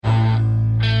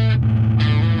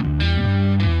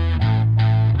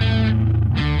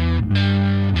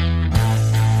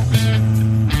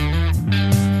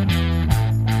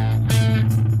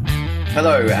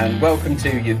Hello and welcome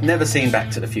to You've Never Seen Back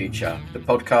to the Future, the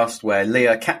podcast where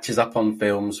Leah catches up on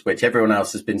films which everyone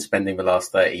else has been spending the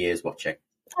last 30 years watching.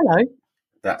 Hello.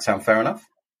 That sound fair enough?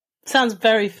 Sounds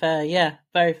very fair, yeah,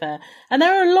 very fair. And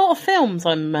there are a lot of films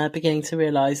I'm beginning to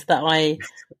realise that I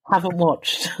haven't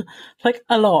watched. Like,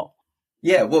 a lot.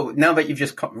 Yeah, well, now that you've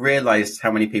just realised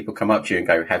how many people come up to you and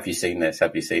go, have you seen this,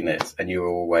 have you seen this? And you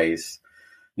always,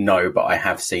 no, but I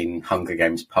have seen Hunger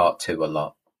Games Part 2 a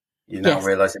lot. You're now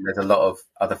realising there's a lot of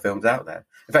other films out there.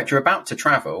 In fact, you're about to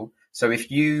travel, so this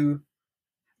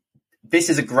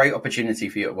is a great opportunity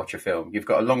for you to watch a film. You've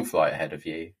got a long flight ahead of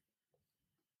you.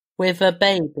 With a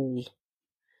baby.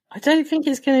 I don't think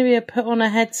it's going to be a put on a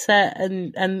headset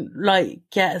and like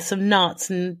get some nuts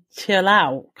and chill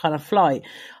out kind of flight.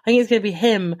 I think it's going to be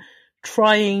him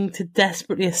trying to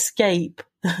desperately escape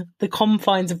the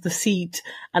confines of the seat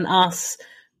and us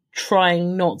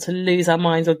trying not to lose our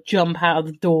minds or jump out of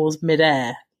the doors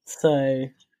midair. So,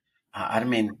 I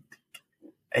mean,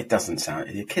 it doesn't sound.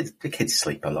 The kids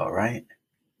sleep a lot, right?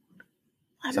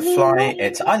 It's a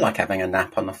flight. I like having a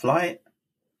nap on the flight.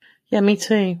 Yeah, me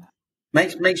too.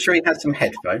 Make sure he has some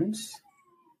headphones.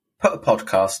 Put a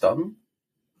podcast on.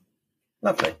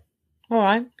 Lovely. All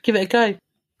right, give it a go.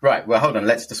 Right. Well, hold on.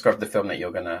 Let's describe the film that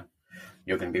you're gonna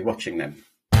be watching then.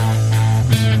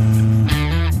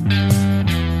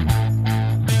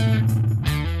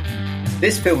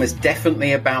 This film is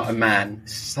definitely about a man.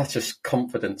 Such a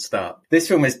confident start. This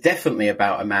film is definitely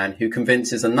about a man who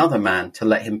convinces another man to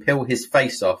let him peel his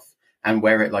face off and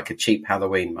wear it like a cheap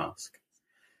Halloween mask.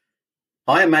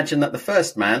 I imagine that the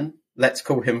first man, let's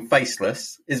call him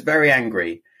Faceless, is very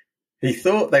angry. He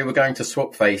thought they were going to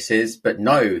swap faces, but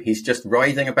no, he's just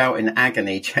writhing about in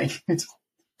agony,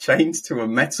 chained to a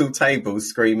metal table,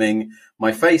 screaming,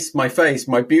 my face,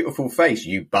 my beautiful face,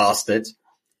 you bastard.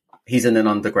 He's in an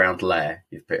underground lair,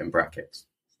 you've put in brackets,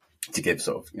 to give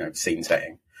sort of, scene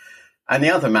setting. And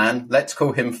the other man, let's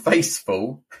call him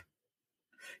Faceful,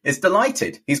 is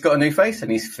delighted. He's got a new face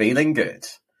and he's feeling good.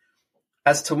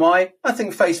 As to why, I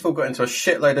think Faceful got into a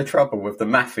shitload of trouble with the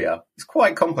mafia. It's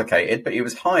quite complicated, but he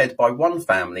was hired by one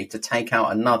family to take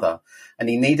out another, and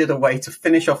he needed a way to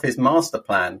finish off his master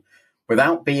plan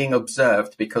without being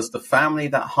observed because the family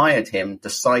that hired him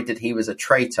decided he was a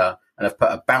traitor and have put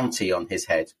a bounty on his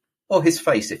head. Or his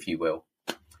face, if you will.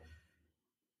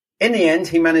 In the end,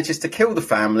 he manages to kill the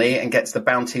family and gets the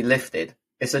bounty lifted.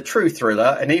 It's a true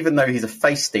thriller, and even though he's a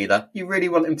face stealer, you really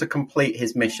want him to complete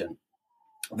his mission.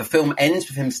 The film ends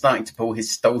with him starting to pull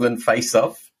his stolen face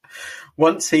off.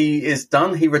 Once he is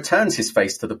done, he returns his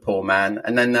face to the poor man,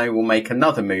 and then they will make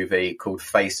another movie called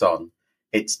Face On.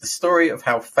 It's the story of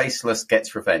how Faceless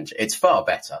gets revenge. It's far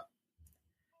better.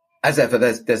 As ever,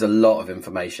 there's a lot of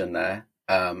information there.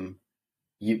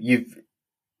 You've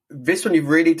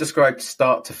really described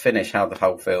start to finish how the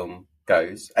whole film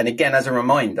goes. And again, as a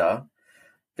reminder,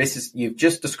 you've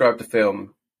just described the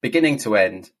film beginning to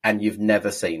end and you've never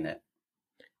seen it.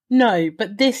 No,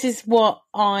 but this is what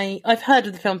I've heard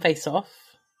of the film Face Off.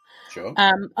 Sure.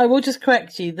 I will just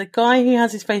correct you. The guy who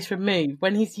has his face removed,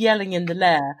 when he's yelling in the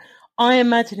lair, I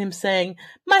imagine him saying,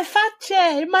 my face,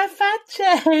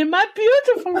 my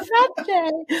beautiful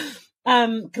face.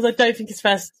 Because I don't think his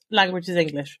first language is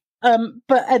English.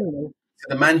 But anyway. So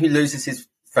the man who loses his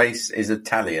face is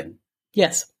Italian?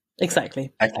 Yes,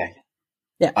 exactly. Okay.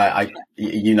 Yeah. I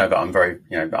that I'm very,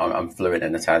 I'm fluent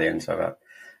in Italian, so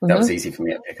that was easy for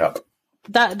me to pick up.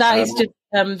 That is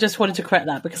just wanted to correct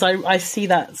that because I see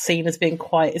that scene as being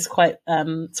quite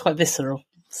visceral.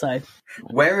 So.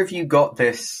 Where have you got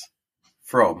this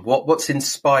from? What's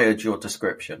inspired your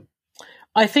description?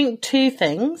 I think two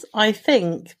things. I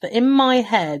think that in my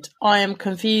head, I am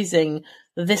confusing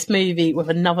this movie with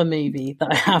another movie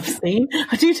that I have seen.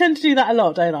 I do tend to do that a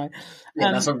lot, don't I?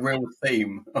 Yeah, that's a real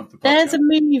theme of the podcast. There's a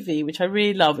movie which I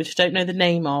really love, which I don't know the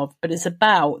name of, but it's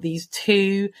about these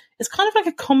two. It's kind of like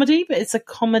a comedy, but it's a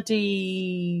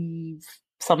comedy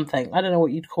something. I don't know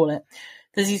what you'd call it.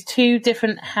 There's these two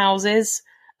different houses,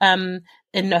 I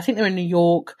think they're in New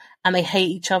York, and they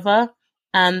hate each other.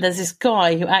 And there's this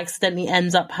guy who accidentally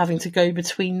ends up having to go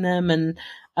between them, and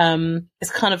it's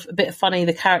kind of a bit funny.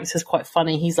 The character's quite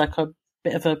funny. He's like a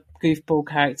bit of a goofball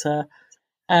character.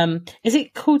 Is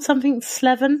it called something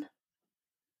Slevin?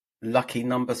 Lucky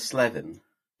Number Slevin.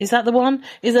 Is that the one?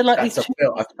 Is it like That's these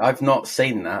film. I've not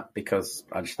seen that because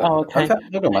I just. Oh, okay.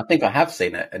 I think I have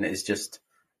seen it, and it's just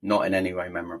not in any way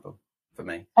memorable for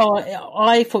me. Oh,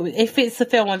 I thought if it's the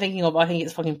film I'm thinking of, I think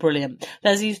it's fucking brilliant.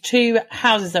 There's these two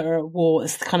houses that are at war.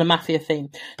 It's the kind of mafia theme.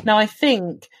 Now, I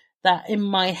think that in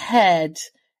my head,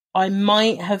 I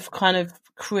might have kind of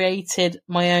created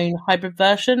my own hybrid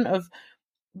version of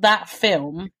that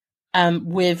film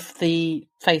with the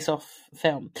Face Off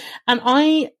film. And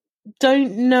I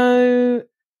don't know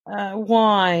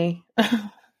why.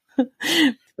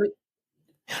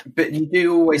 But you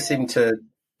do always seem to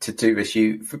do this.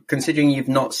 Considering you've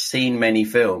not seen many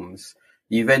films,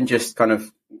 you then just kind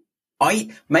of.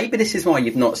 Maybe this is why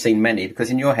you've not seen many,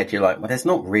 because in your head you're like, well, there's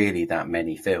not really that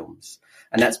many films,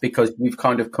 and that's because you've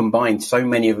kind of combined so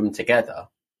many of them together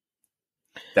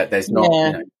that there's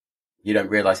not. You don't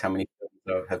realise how many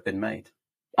films have been made.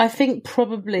 I think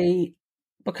probably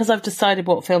because I've decided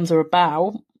what films are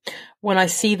about. When I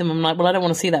see them, I'm like, well, I don't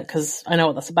want to see that because I know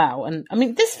what that's about. And I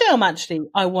mean, this film actually,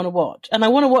 I want to watch. And I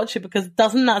want to watch it because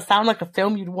doesn't that sound like a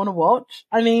film you'd want to watch?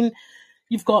 I mean,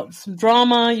 you've got some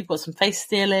drama, you've got some face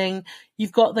stealing,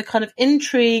 you've got the kind of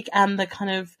intrigue and the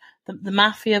kind of the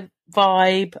mafia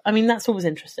vibe. I mean, that's always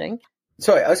interesting.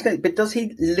 Sorry, but does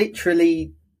he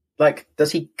literally,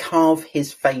 does he carve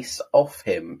his face off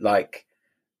him?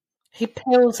 He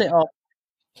peels it off.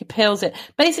 He peels it.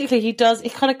 Basically, he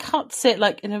kind of cuts it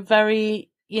in a very,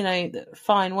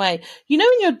 fine way. You know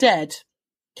when you're dead,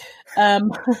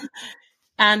 and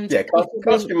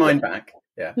cast your mind back.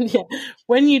 Yeah.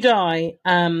 When you die,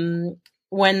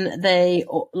 when they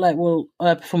will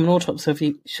perform an autopsy of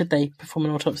you, should they perform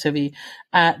an autopsy of you,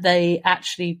 they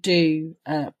actually do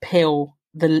peel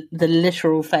the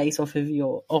literal face off of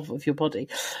your body,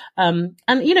 and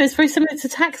it's very similar to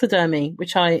taxidermy,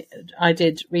 which I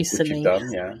did recently. Which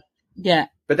you've done, yeah.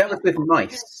 But that was with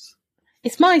mice.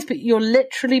 It's mice, but you're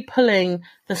literally pulling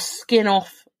the skin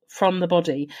off from the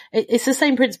body. It's the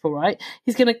same principle, right?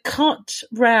 He's going to cut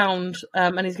round,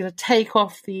 and he's going to take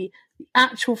off the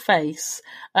actual face,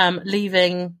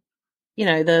 leaving,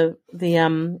 the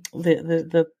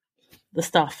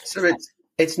stuff. So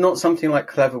it's not something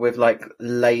clever with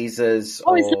lasers.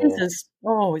 Oh, it's lasers.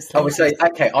 Oh, it's lasers. I would say,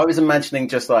 okay, I was imagining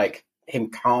just him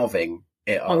carving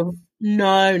it off. Oh,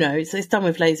 no, it's done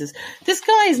with lasers. This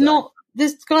guy's not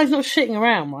shitting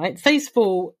around, right?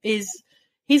 Facefall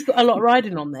he's got a lot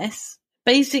riding on this.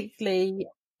 Basically,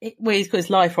 he's got his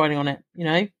life riding on it,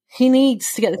 He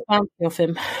needs to get this bounty off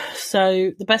him.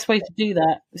 So the best way to do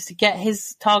that is to get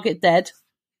his target dead.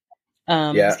 He's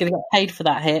going to get paid for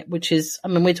that hit, which is, I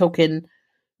mean, we're talking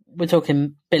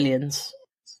billions.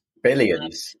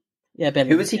 Billions? Yeah,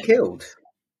 billions. Who has he killed?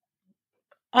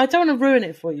 I don't want to ruin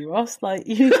it for you, Ross.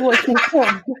 You need to watch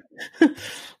the film.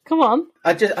 Come on.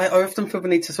 I often feel the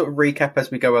need to sort of recap as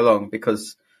we go along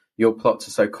because your plots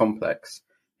are so complex.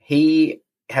 He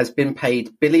has been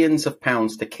paid billions of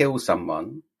pounds to kill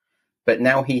someone, but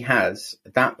now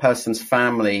that person's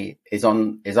family is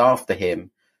after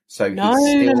him. So no.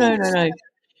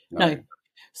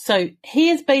 So he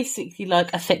is basically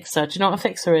like a fixer. Do you know what a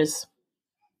fixer is?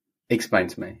 Explain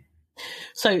to me.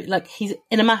 So he's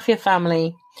in a mafia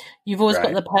family. You've always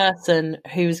got the person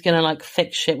who's going to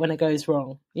fix shit when it goes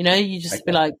wrong. You just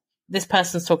be like, this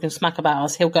person's talking smack about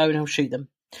us. He'll go and he'll shoot them.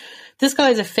 This guy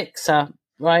is a fixer,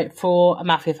 right, for a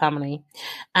mafia family.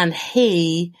 And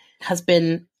he has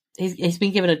been, he's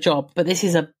been given a job, but this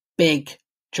is a big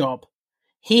job.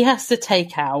 He has to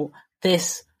take out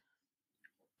this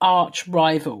arch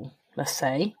rival, let's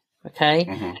say, okay?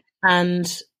 Mm-hmm.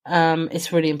 And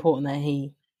it's really important that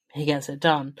he gets it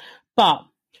done. But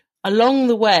along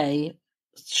the way,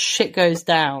 shit goes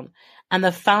down. And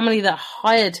the family that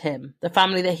hired him, the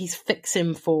family that he's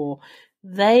fixing for,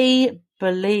 they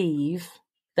believe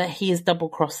that he has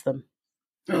double-crossed them.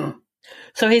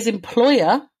 So his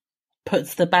employer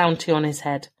puts the bounty on his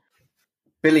head.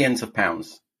 Billions of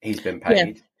pounds he's been paid.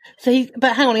 Yeah. So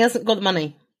but hang on, he hasn't got the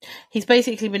money. He's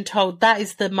basically been told that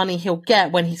is the money he'll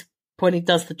get when he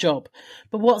does the job.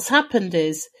 But what's happened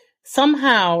is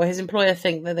somehow his employer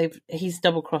think that he's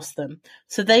double-crossed them.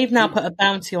 So they've now put a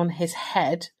bounty on his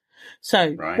head.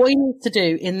 So what he needs to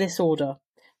do in this order,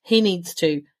 he needs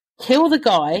to kill the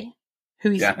guy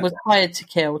who was hired to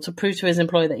kill to prove to his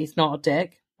employer that he's not a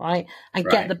dick, right? And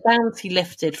get the bounty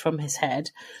lifted from his head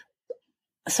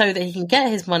so that he can get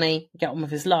his money, get on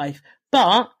with his life.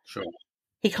 But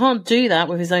he can't do that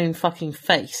with his own fucking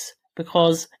face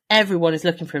because everyone is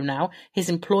looking for him now. His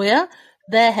employer,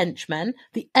 their henchmen,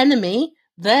 the enemy,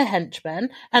 their henchmen,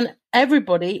 and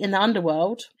everybody in the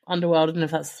underworld, I don't know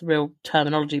if that's the real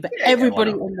terminology, but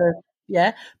everybody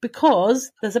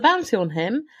because there's a bounty on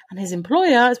him and his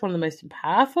employer is one of the most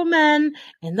powerful men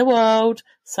in the world.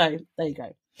 So there you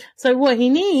go. So what he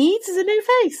needs is a new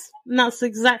face. And that's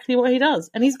exactly what he does.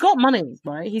 And he's got money,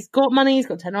 right? He's got money, he's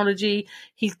got technology,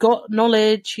 he's got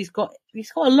knowledge, he's got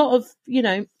a lot of,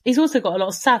 he's also got a lot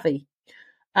of savvy.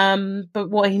 But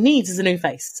what he needs is a new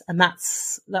face. And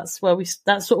that's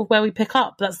sort of where we pick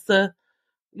up. That's the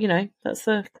kind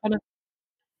of.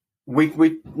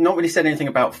 we've not really said anything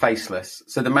about Faceless.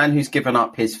 So the man who's given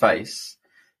up his face,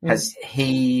 has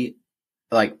he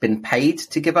been paid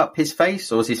to give up his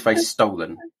face, or was his face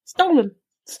stolen? Stolen.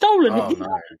 Oh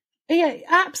no. Yeah,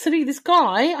 absolutely. This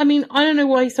guy, I mean, I don't know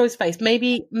why he stole his face.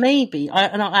 Maybe,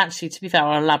 and actually, to be fair,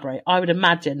 I'll elaborate. I would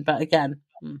imagine, but again,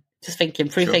 just thinking,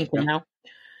 thinking now.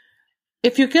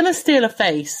 If you're going to steal a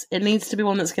face, it needs to be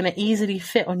one that's going to easily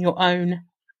fit on your own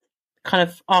kind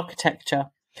of architecture.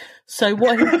 So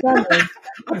what he's done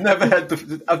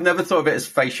is... I've never thought of it as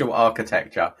facial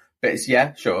architecture, but it's,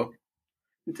 yeah, sure.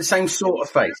 The same sort of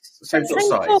face, same sort of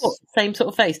size. Same sort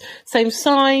of face, same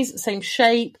size, same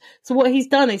shape. So what he's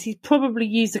done is he's probably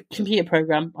used a computer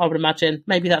program, I would imagine.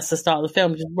 Maybe that's the start of the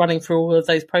film, just running through all of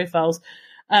those profiles.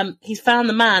 He's found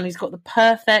the man who's got the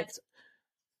perfect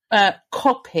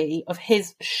copy of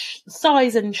his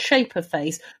size and shape of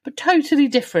face, but totally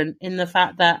different in the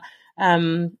fact that, I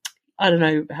don't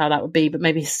know how that would be, but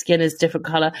maybe his skin is different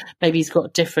colour. Maybe he's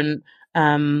got different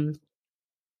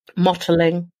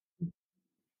mottling.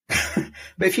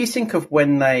 But if you think of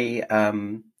when they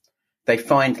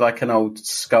find like an old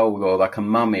skull or like a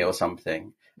mummy or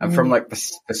something, and from like the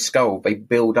skull they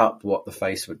build up what the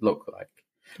face would look like,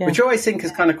 which I always think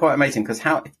is kind of quite amazing, because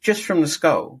how just from the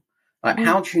skull, like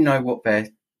how do you know what their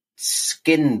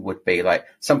skin would be like?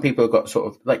 Some people have got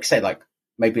sort of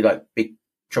maybe like big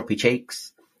choppy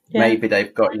cheeks, maybe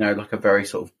they've got like a very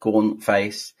sort of gaunt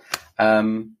face,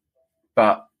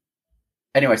 but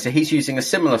anyway, so he's using a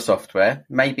similar software.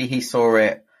 Maybe he saw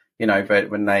it,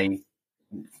 when they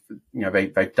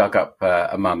dug up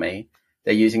a mummy.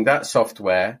 They're using that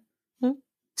software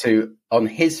on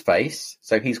his face.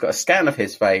 So he's got a scan of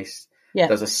his face. Yeah.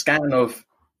 Does a scan of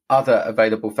other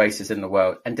available faces in the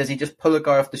world. And does he just pull a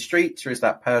guy off the streets, or is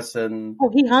that person?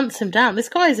 Oh, he hunts him down. This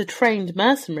guy is a trained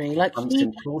mercenary. Of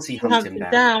course he hunts him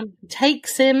down. He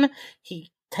takes him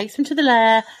to the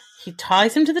lair. He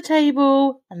ties him to the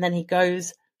table, and then he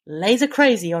goes laser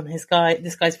crazy on this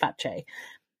guy's fat Che.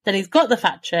 Then he's got the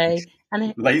fat Che,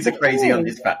 and laser crazy on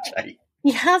his fat Che.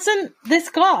 He hasn't. This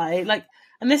guy,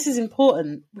 and this is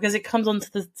important because it comes on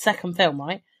to the second film,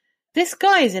 right? This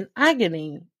guy is in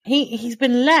agony. He's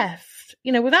been left,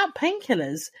 without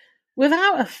painkillers,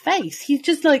 without a face. He's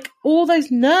just all those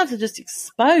nerves are just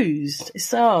exposed.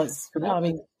 So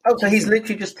he's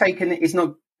literally just taken it. He's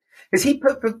not. Has he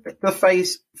put the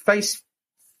face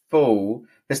full,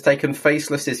 has taken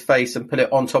Faceless's face and put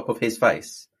it on top of his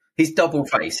face? He's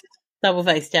double-faced.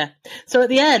 Double-faced, yeah. So at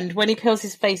the end, when he peels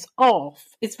his face off,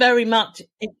 it's very much,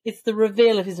 it's the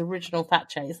reveal of his original fat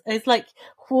Che. It's like,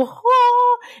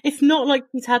 whoa! It's not like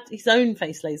he's had his own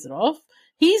face lasered off.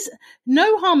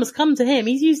 No harm has come to him.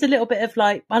 He's used a little bit of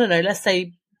I don't know, let's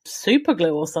say super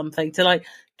glue or something to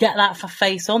get that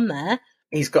face on there.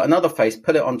 He's got another face,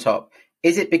 put it on top.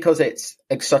 Is it because it's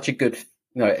such a good,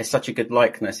 it's such a good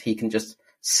likeness, he can just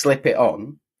slip it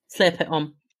on? Slip it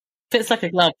on. Fits like a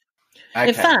glove. Okay.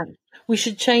 In fact, we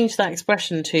should change that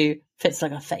expression to fits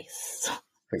like a face.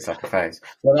 Fits like a face.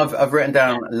 Well, I've written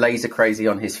down laser crazy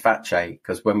on his fat Che,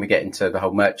 because when we get into the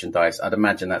whole merchandise, I'd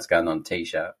imagine that's going on a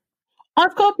T-shirt.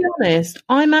 I've got to be honest,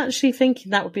 I'm actually thinking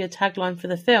that would be a tagline for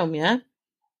the film, yeah?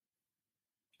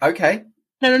 Okay.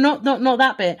 No, not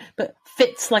that bit, but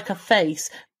fits like a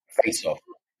face. Face off.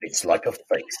 It's like a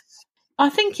face. I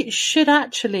think it should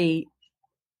actually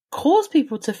cause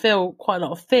people to feel quite a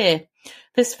lot of fear.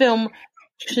 This film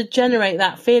should generate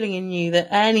that feeling in you that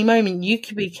at any moment you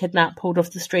could be kidnapped, pulled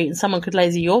off the street, and someone could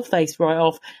laser your face right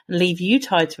off and leave you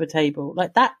tied to a table.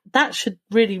 That should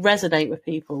really resonate with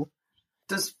people.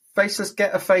 Does Faceless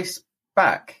get a face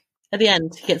back? At the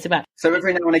end, he gets it back. So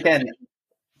every now and again,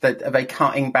 are they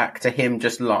cutting back to him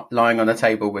just lying on a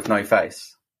table with no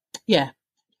face? Yeah.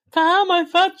 My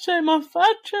fat Che. My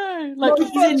fat Che.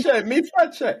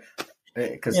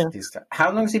 Because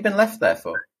how long has he been left there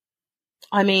for?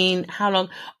 I mean, how long?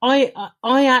 I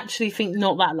actually think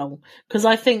not that long, because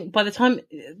I think by the time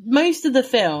most of the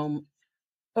film,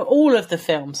 all of the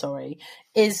film,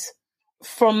 is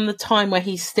from the time where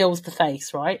he steals the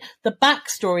face, right? The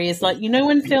backstory is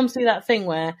when films do that thing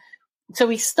where, so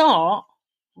we start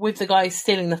with the guy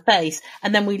stealing the face,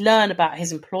 and then we learn about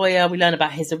his employer, we learn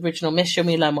about his original mission,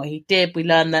 we learn what he did, we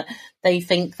learn that they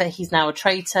think that he's now a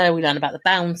traitor, we learn about the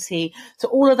bounty. So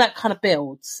all of that kind of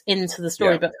builds into the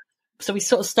story, but so we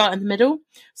sort of start in the middle.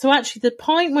 So actually the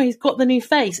point where he's got the new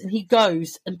face and he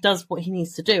goes and does what he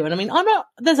needs to do. And I mean,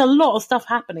 there's a lot of stuff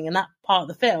happening in that part of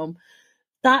the film.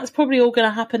 That's probably all going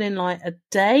to happen in a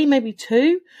day, maybe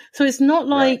two. So it's not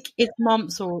it's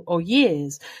months or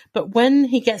years. But when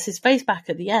he gets his face back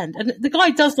at the end, and the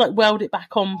guy does weld it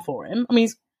back on for him. I mean,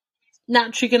 he's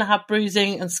naturally going to have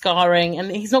bruising and scarring, and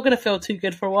he's not going to feel too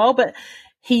good for a while, but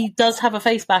he does have a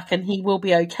face back and he will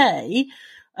be okay.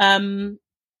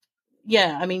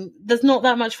 Yeah, I mean, there's not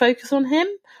that much focus on him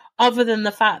other than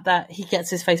the fact that he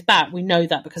gets his face back. We know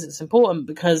that because it's important,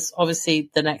 because obviously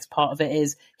the next part of it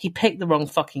is he picked the wrong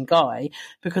fucking guy,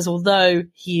 because although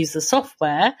he used the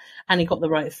software and he got the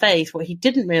right face, what he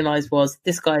didn't realise was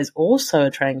this guy is also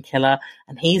a trained killer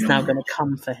and he's now going to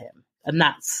come for him. And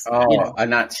that's...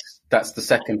 and that's the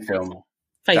second film.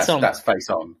 Face On. That's Face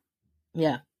On.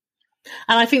 Yeah.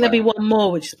 And I think there'll be one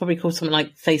more, which is probably called something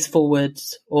like Face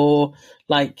Forwards, or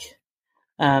like,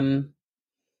 I don't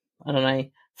know,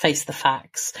 Face the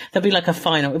Facts. There'll be like a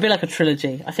final. It'll be like a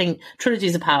trilogy. I think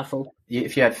trilogies are powerful.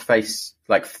 If you had Face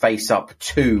Up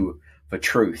to the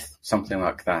Truth, something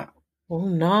like that. Oh,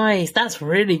 nice. That's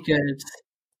really good.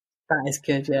 That is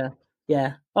good, yeah.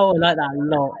 Yeah. Oh, I like that a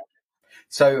lot.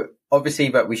 So obviously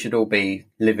that we should all be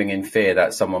living in fear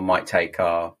that someone might take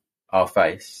our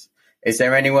face. Is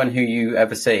there anyone who you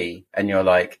ever see and you're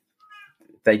like,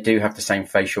 they do have the same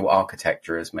facial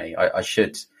architecture as me? I'm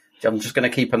just going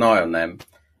to keep an eye on them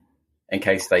in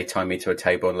case they tie me to a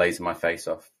table and laser my face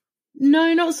off.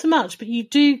 No, not so much, but you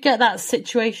do get that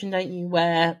situation, don't you,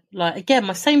 where, like, again,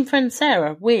 my same friend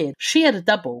Sarah, weird, she had a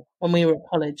double when we were at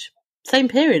college. Same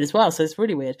period as well, so it's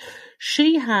really weird.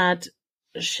 She had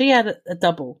a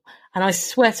double, and I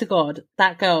swear to God,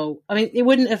 that girl, I mean, it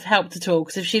wouldn't have helped at all,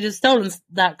 because if she'd have stolen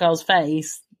that girl's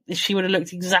face, she would have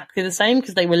looked exactly the same,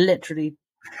 because they were literally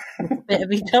a bit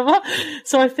of each other.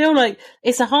 So I feel like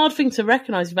it's a hard thing to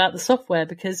recognise about the software,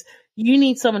 because you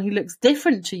need someone who looks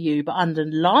different to you, but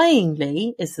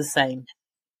underlyingly is the same.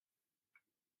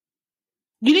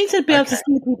 You need to be able to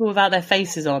see people without their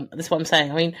faces on. That's what I'm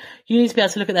saying. I mean, you need to be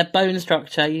able to look at their bone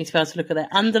structure. You need to be able to look at their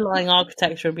underlying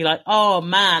architecture and be like, oh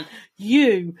man,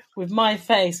 you with my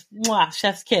face, mwah,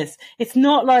 chef's kiss. It's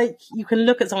not like you can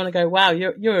look at someone and go, wow,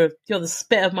 you're the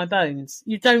spit of my bones.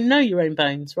 You don't know your own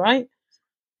bones, right?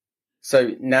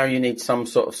 So now you need some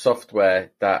sort of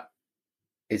software that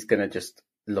is going to just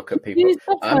look at people.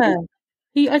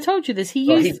 I told you this.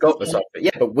 He's got the software.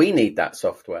 Yeah, but we need that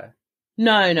software.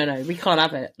 No, we can't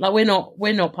have it. Like we're not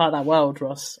part of that world,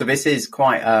 Ross. So this is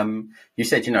quite. You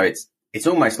said, it's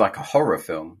almost like a horror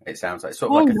film. It sounds like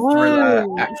sort of like a thriller.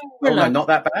 Oh no, not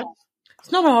that bad.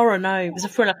 It's not a horror. No, it's a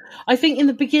thriller. I think in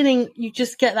the beginning you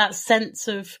just get that sense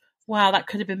of, wow, that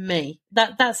could have been me.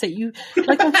 That's it. You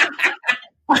like.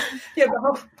 Yeah,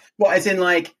 but what? As in,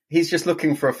 like, he's just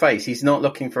looking for a face. He's not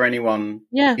looking for anyone.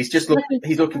 Yeah, he's just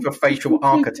he's looking for facial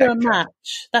architecture. For a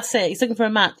match. That's it. He's looking for a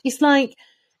match. It's like,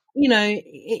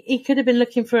 he could have been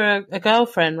looking for a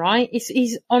girlfriend, right?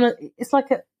 He's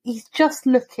just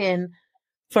looking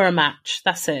for a match.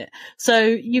 That's it. So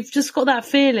you've just got that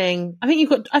feeling. I think you've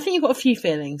got a few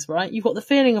feelings, right? You've got the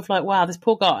feeling of like, wow, this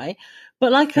poor guy.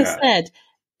 But like I said,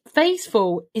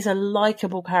 Faceful is a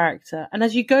likable character, and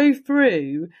as you go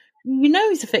through,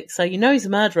 he's a fixer, he's a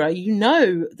murderer,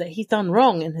 that he's done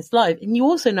wrong in his life, and you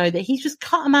also know that he's just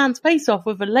cut a man's face off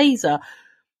with a laser.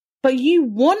 But you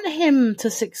want him to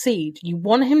succeed. You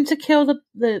want him to kill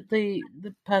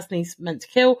the person he's meant to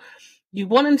kill. You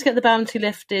want him to get the bounty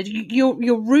lifted.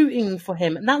 You're rooting for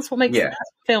him, and that's what makes the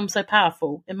film so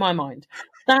powerful in my mind.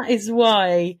 That is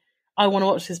why I want to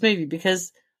watch this movie,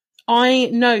 because I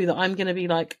know that I'm going to be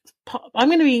like, I'm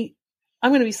going to be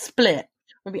split.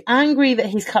 I'm going to be angry that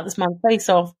he's cut this man's face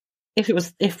off.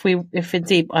 If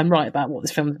indeed I'm right about what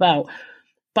this film's about,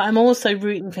 but I'm also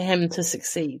rooting for him to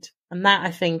succeed, and that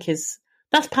I think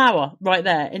that's power right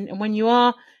there. And when you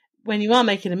are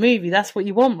making a movie, that's what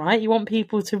you want, right? You want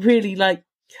people to really want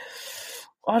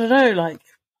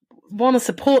to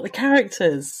support the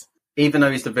characters. Even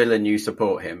though he's the villain, you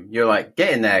support him. You're like,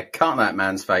 get in there, cut that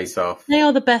man's face off. They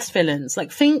are the best villains.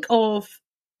 Like, think of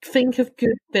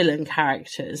good villain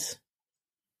characters,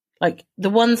 like the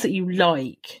ones that you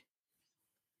like.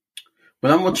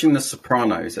 Well, I'm watching The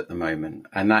Sopranos at the moment,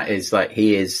 and that is like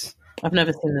he is. I've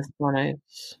never seen The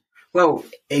Sopranos. Well,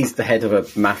 he's the head of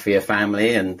a mafia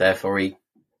family, and therefore he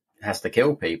has to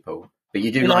kill people. But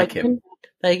you do like him.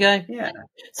 There you go. Yeah.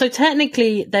 So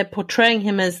technically, they're portraying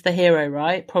him as the hero,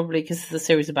 right? Probably because the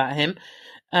series about him.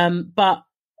 But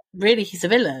really, he's a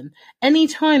villain. Any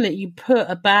time that you put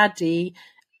a baddie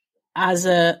as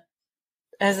a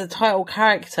title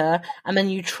character, and then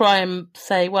you try and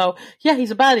say, well, yeah,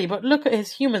 he's a baddie, but look at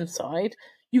his human side,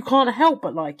 you can't help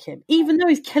but like him, even though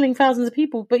he's killing thousands of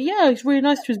people. But yeah, he's really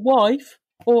nice to his wife.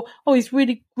 Or, oh, he's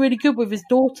really, really good with his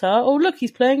daughter. Or look,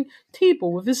 he's playing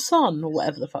T-ball with his son, or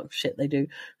whatever the fuck shit they do.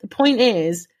 The point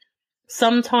is,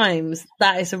 sometimes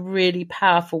that is a really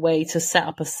powerful way to set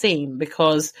up a scene,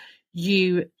 because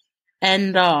you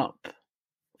end up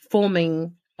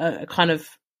forming a kind of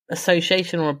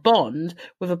association or a bond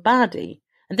with a baddie.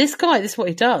 And this guy, this is what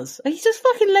he does. He just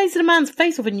fucking lays a man's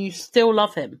face off and you still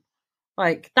love him.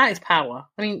 Like, that is power.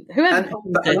 I mean, whoever...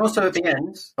 And also at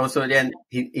the end,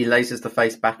 he laces the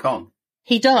face back on.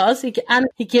 He does, and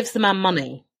he gives the man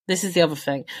money. This is the other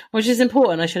thing, which is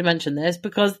important. I should have mentioned this,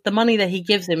 because the money that he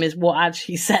gives him is what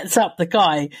actually sets up the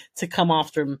guy to come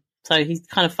after him. So he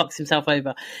kind of fucks himself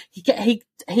over.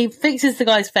 He fixes the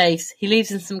guy's face. He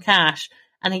leaves him some cash,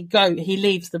 and he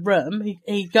leaves the room.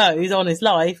 He goes on his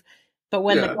life. But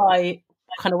when the guy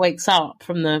kind of wakes up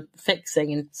from the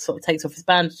fixing and sort of takes off his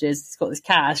bandages, he's got this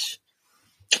cash.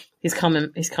 He's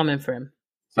coming for him.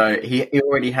 So he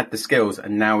already had the skills,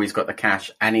 and now he's got the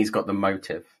cash, and he's got the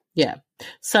motive. Yeah.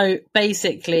 So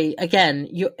basically, again,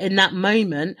 you're in that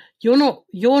moment, you're not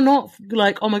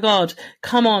like, oh my God,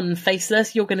 come on,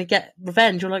 Faceless, you're going to get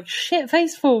revenge. You're like, shit,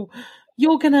 Faceful,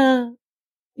 you're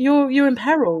in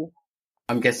peril.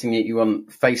 I'm guessing that you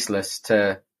want Faceless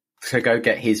to go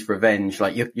get his revenge.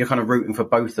 Like, you're kind of rooting for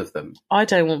both of them. I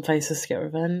don't want Faceless to get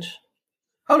revenge.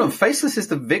 Hold on, Faceless is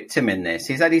the victim in this.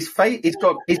 He's had his face.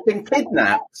 He's been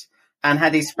kidnapped and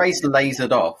had his face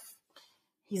lasered off.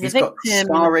 He's got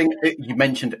scarring. You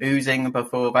mentioned oozing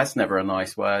before. That's never a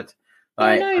nice word.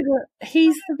 I know, but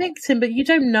he's the victim, but you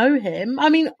don't know him. I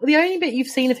mean, the only bit you've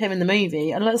seen of him in the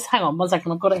movie, and let's hang on 1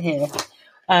 second. I've got it here.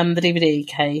 The DVD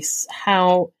case.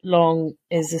 How long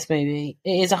is this movie?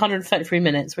 It is 133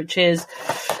 minutes, which is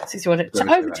 61.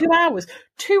 So over 2 hours.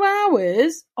 2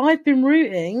 hours. I've been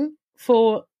rooting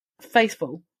for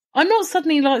Faithful. I'm not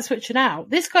suddenly like switching out.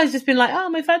 This guy's just been like, oh,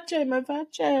 my vajay,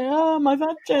 oh, my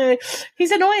vajay.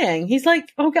 He's annoying. He's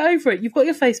like, oh, get over it. You've got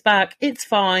your face back. It's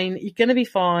fine. You're going to be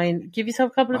fine. Give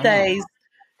yourself a couple of days.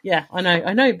 Yeah, I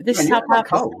know. But this is how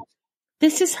powerful.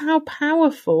 This is how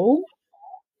powerful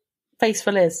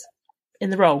Faceful is in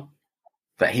the role.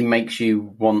 That he makes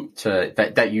you want to,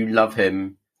 that you love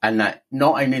him, and that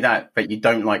not only that, but you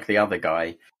don't like the other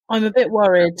guy. I'm a bit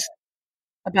worried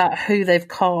about who they've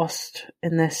cast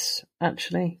in this,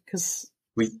 actually, because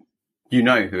you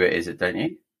know who it is, don't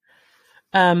you?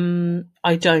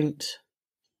 I don't.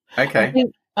 Okay.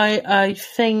 I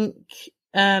think.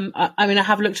 I mean, I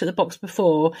have looked at the box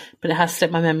before, but it has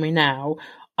slipped my memory now.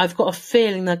 I've got a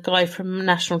feeling the guy from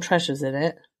National Treasure's in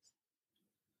it,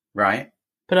 right?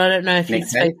 But I don't know if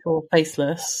he's faithful or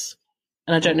faceless,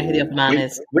 and I don't know who the other man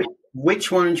is.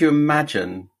 Which one do you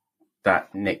imagine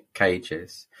that Nick Cage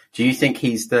is? Do you think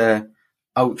he's the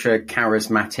ultra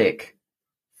charismatic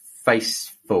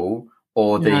Faceful,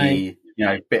 or the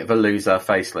bit of a loser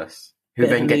Faceless, who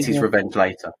then gets his revenge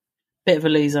later? Bit of a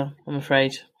loser, I'm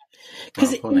afraid.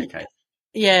 Because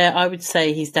yeah, I would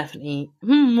say he's definitely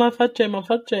my fudge.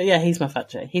 Yeah, he's my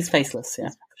fudge. He's Faceless.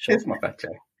 Yeah, sure. He's my fudge.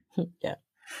 Yeah.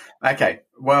 Okay.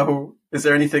 Well, is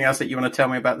there anything else that you want to tell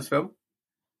me about this film?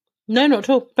 No, not at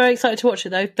all. Very excited to watch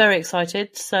it, though. Very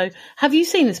excited. So, have you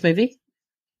seen this movie?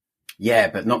 Yeah,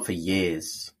 but not for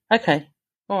years. Okay.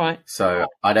 All right. So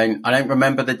I don't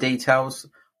remember the details.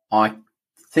 I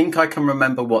think I can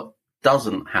remember what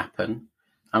doesn't happen,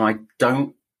 and I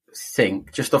don't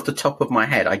think, just off the top of my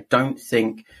head, I don't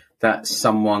think that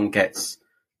someone gets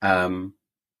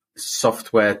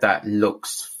software that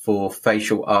looks for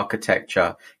facial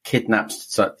architecture,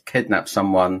 kidnaps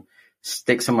someone,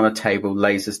 sticks them on a table,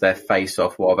 lasers their face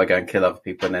off while they go and kill other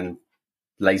people, and then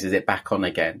lasers it back on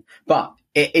again. But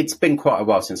it's been quite a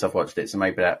while since I've watched it, so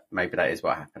maybe that is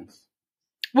what happens.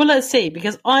 Well, let's see,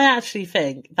 because I actually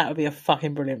think that would be a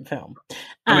fucking brilliant film.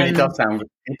 I mean,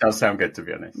 it does sound good, to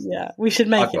be honest. Yeah, we should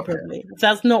make it probably. If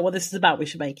that's not what this is about, we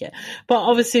should make it. But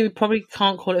obviously, we probably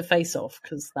can't call it Face Off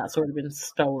because that's already been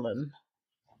stolen.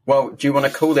 Well, do you want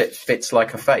to call it Fits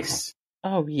Like a Face?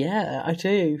 Oh yeah, I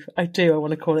do. I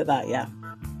want to call it that. Yeah.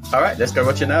 All right, let's go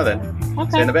watch it now then.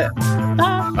 Okay. See you in a bit.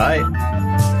 Bye. Bye.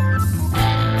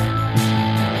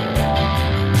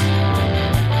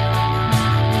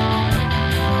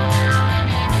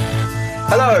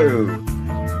 Hello.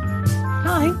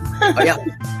 Hi. Oh, yeah.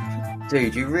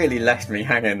 Dude, you really left me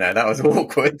hanging there. That was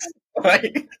awkward.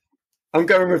 Like, I'm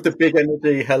going with the big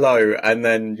energy hello, and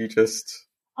then you just...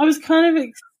 I was kind of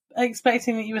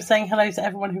expecting that you were saying hello to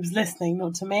everyone who was listening,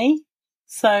 not to me.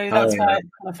 So that's why it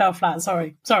kind of fell flat.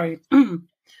 Sorry. So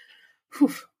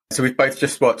we've both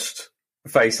just watched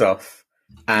Face Off,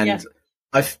 and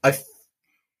I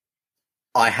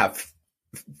have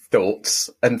thoughts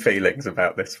and feelings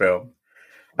about this film.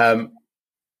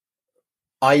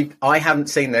 I haven't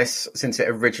seen this since it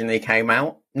originally came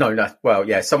out.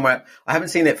 Somewhere. I haven't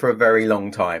seen it for a very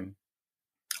long time.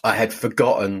 I had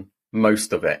forgotten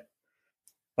most of it.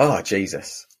 Oh,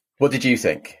 Jesus. What did you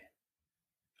think?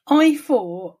 I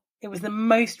thought It was the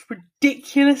most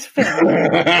ridiculous film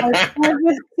I've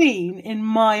ever seen in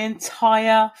my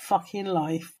entire fucking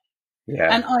life.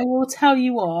 Yeah. And I will tell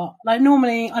you what, like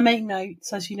normally I make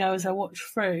notes, as you know, as I watch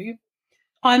through.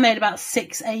 I made about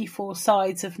 6 A4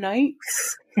 sides of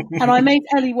notes. And I made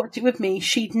Ellie watch it with me.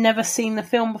 She'd never seen the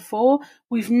film before.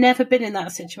 We've never been in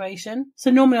that situation. So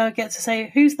normally I get to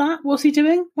say, who's that? What's he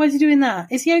doing? Why is he doing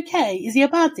that? Is he okay? Is he a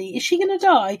baddie? Is she going to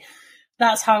die?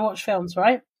 That's how I watch films,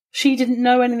 right? She didn't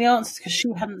know any of the answers because she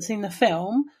hadn't seen the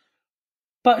film.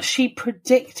 But she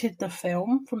predicted the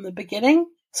film from the beginning.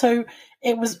 So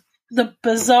it was the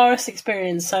bizarrest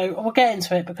experience. So we'll get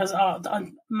into it because,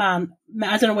 man,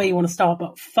 I don't know where you want to start,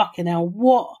 but fucking hell,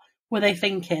 what were they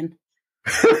thinking?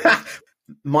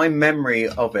 My memory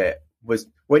of it was,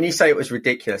 when you say it was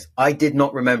ridiculous, I did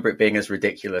not remember it being as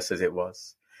ridiculous as it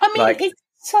was. I mean, it's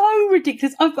so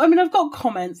ridiculous. I've got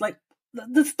comments. Like,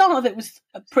 the start of it was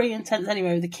pretty intense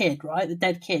anyway with the kid, right? The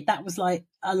dead kid. That was like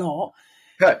a lot.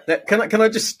 Can I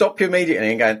just stop you immediately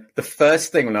and go, the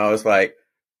first thing when I was like,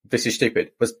 this is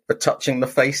stupid, was the touching the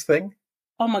face thing.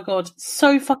 Oh my God,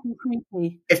 so fucking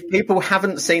creepy. If people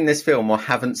haven't seen this film or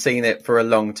haven't seen it for a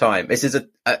long time, this is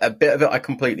a bit of it I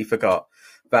completely forgot.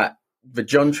 That the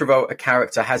John Travolta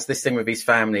character has this thing with his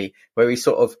family where he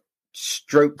sort of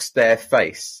strokes their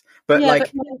face. But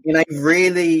in a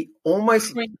really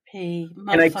almost creepy,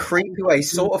 in a creepy way,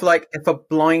 sort of like if a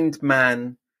blind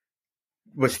man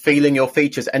was feeling your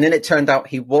features, and then it turned out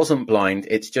he wasn't blind.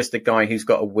 It's just a guy who's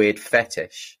got a weird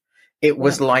fetish. It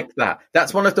was like that.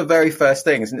 That's one of the very first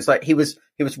things, and it's like he was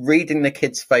reading the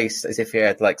kid's face as if he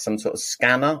had like some sort of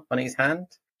scanner on his hand.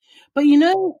 But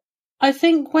I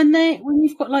think when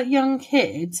you've got like young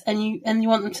kids and you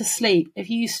want them to sleep, if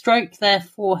you stroke their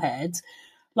forehead,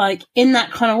 like in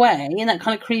that kind of way, in that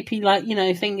kind of creepy, like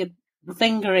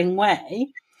fingering way.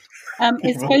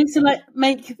 It's supposed to like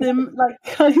make them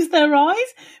like close their eyes,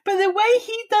 but the way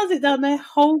he does it down their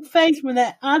whole face when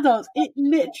they're adults, it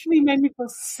literally made me feel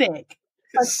sick.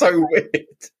 It's so weird.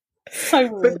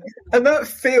 So weird. And that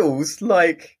feels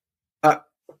like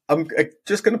I'm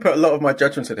just going to put a lot of my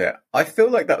judgments in here. I feel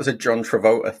like that was a John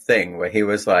Travolta thing where he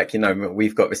was like,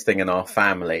 we've got this thing in our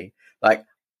family. Like,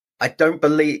 I don't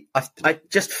believe. I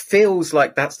just feels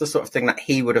like that's the sort of thing that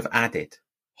he would have added.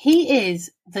 He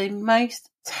is the most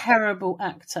terrible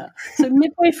actor. So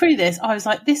midway through this, I was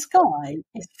like, this guy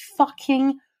is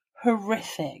fucking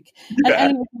horrific. And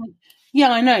Ellie was like,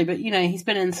 yeah, I know, but he's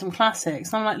been in some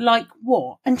classics. And I'm like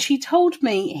what? And she told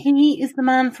me he is the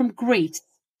man from Grease.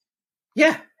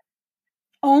 Yeah.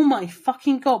 Oh my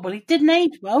fucking God. Well, he didn't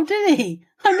age well, did he?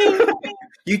 I mean,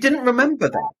 you didn't remember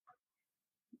that?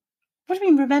 What do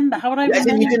you mean remember? How would I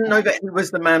remember? You didn't know that he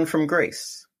was the man from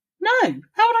Grease? No. How would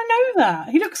I know that?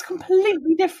 He looks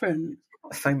completely different.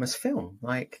 A famous film,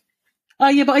 like. Oh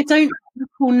yeah, but I don't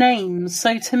recall names.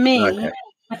 So to me,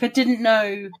 I didn't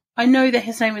know. I know that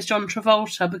his name is John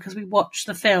Travolta because we watched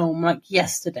the film like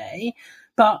yesterday,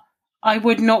 but I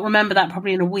would not remember that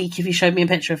probably in a week if you showed me a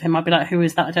picture of him. I'd be like, who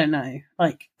is that? I don't know.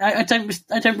 Like, I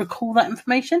don't recall that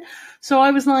information. So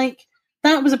I was like,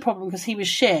 that was a problem because he was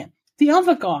shit. The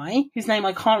other guy, whose name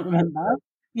I can't remember,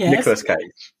 yes, Nicolas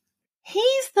Cage.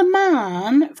 He's the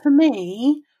man for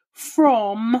me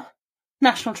from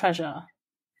National Treasure.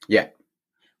 Yeah.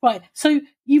 Right, so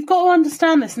you've got to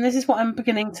understand this, and this is what I'm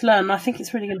beginning to learn. And I think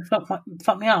it's really going to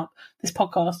fuck me up, this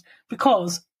podcast,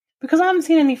 because I haven't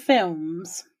seen any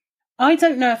films. I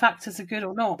don't know if actors are good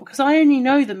or not because I only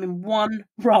know them in one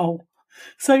role.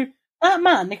 So that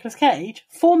man, Nicolas Cage,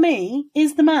 for me,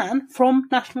 is the man from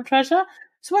National Treasure.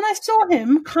 So when I saw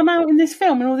him come out in this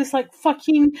film and all this like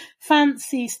fucking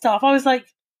fancy stuff, I was like,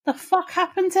 the fuck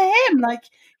happened to him? Like,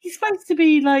 he's supposed to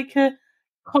be like a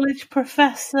college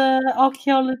professor,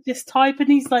 archaeologist type, and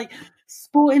he's like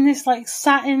sporting this like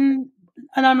satin,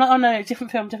 and I'm like, oh no,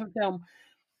 different film.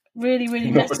 Really,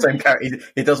 really not the same character.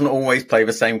 He doesn't always play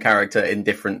the same character in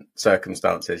different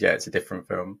circumstances. Yeah, it's a different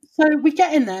film. So we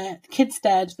get in there, the kid's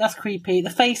dead, that's creepy. The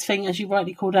face thing, as you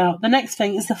rightly called out. The next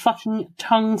thing is the fucking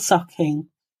tongue sucking.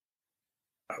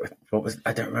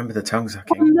 I don't remember the tongue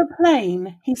sucking. On the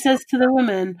plane, he says to the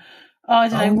woman, I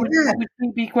don't know, would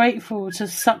you be grateful to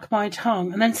suck my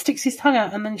tongue? And then sticks his tongue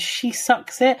out and then she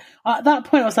sucks it. At that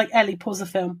point, I was like, Ellie, pause the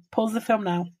film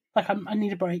now. Like, I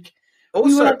need a break.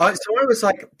 Also, I was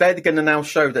like, they're going to now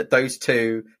show that those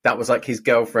two, that was like his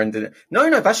girlfriend.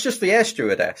 No, that's just the air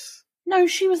stewardess. No,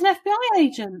 she was an FBI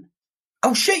agent.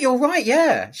 Oh shit, you're right.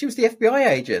 Yeah, she was the FBI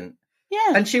agent.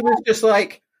 Yeah, and she was just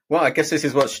like, well, I guess this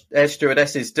is what air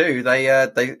stewardesses do.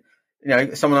 They,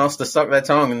 someone asks to suck their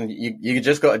tongue, and you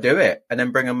just got to do it, and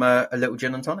then bring them a little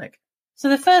gin and tonic. So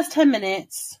the first 10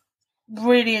 minutes,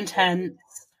 really intense.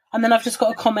 And then I've just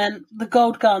got a comment, the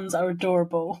gold guns are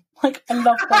adorable. Like, I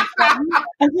love gold guns.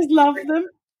 I just love them.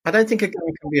 I don't think a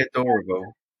gun can be adorable.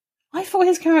 I thought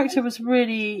his character was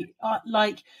really,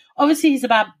 obviously he's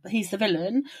the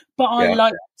villain, but I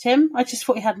liked him. I just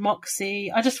thought he had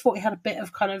moxie. I just thought he had a bit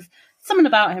of kind of something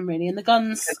about him, really. And the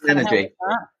guns kind of helped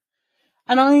that.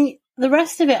 And the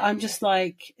rest of it, I'm just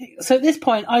like, so at this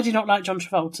point, I do not like John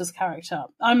Travolta's character.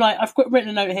 I'm like, I've written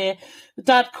a note here. The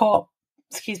dad cop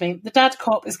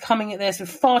is coming at this with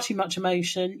far too much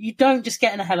emotion. You don't just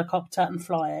get in a helicopter and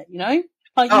fly it, you know?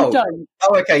 Like, you don't.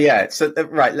 Oh, okay, yeah. So,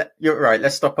 right, you're right.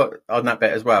 Let's stop on that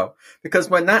bit as well. Because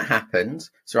when that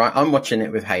happens, so I'm watching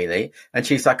it with Haley, and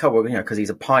she's like, oh, well, because he's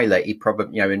a pilot, he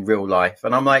probably, in real life.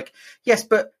 And I'm like, yes,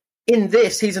 but in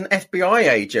this, he's an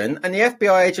FBI agent, and the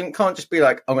FBI agent can't just be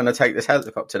like, I'm going to take this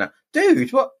helicopter now.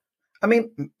 Dude, what? I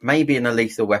mean, maybe in a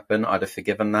Lethal Weapon, I'd have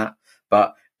forgiven that.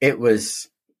 But he was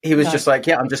just like,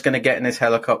 yeah, I'm just going to get in this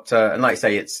helicopter. And like I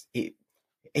say,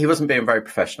 he wasn't being very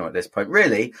professional at this point.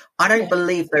 Really, I don't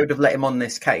believe they would have let him on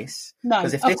this case. No.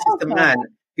 Because if this is the man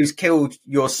who's killed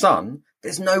your son,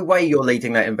 there's no way you're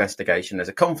leading that investigation. There's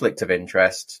a conflict of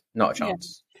interest. Not a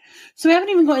chance. Yeah. So we haven't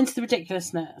even got into the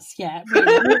ridiculousness yet.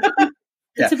 Really.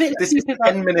 It's a bit. This is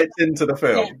 10 minutes into the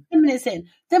film. Yeah, 10 minutes in.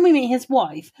 Then we meet his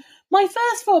wife. My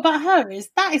first thought about her is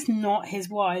that is not his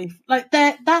wife. Like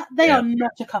they are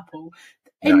not a couple.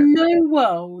 In no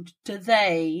world do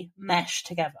they mesh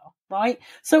together, right?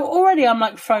 So already I'm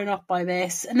like thrown off by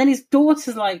this. And then his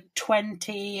daughter's like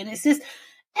 20, and it's just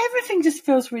everything just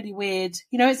feels really weird.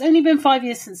 It's only been 5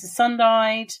 years since his son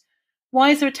died.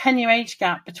 Why is there a 10-year age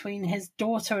gap between his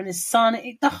daughter and his son?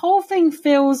 The whole thing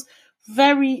feels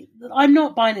very... I'm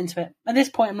not buying into it. At this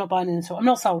point, I'm not buying into it. I'm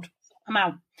not sold. I'm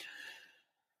out.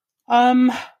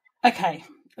 Okay.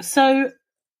 So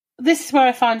this is where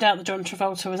I found out that John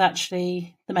Travolta was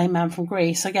actually the main man from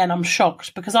Grease. Again, I'm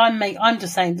shocked because I'm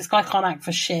just saying this guy can't act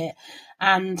for shit.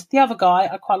 And the other guy,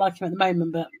 I quite like him at the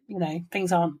moment, but,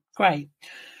 things aren't great.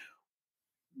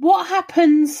 What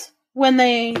happens when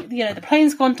the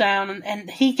plane's gone down and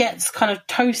he gets kind of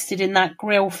toasted in that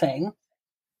grill thing?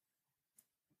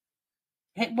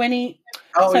 When he...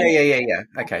 Oh, yeah.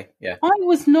 Okay, yeah. I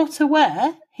was not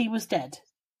aware he was dead.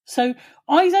 So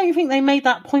I don't think they made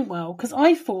that point well, because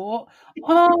I thought,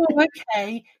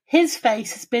 okay, his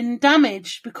face has been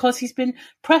damaged because he's been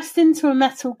pressed into a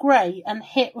metal grate and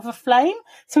hit with a flame.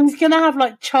 So he's going to have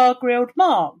like char-grilled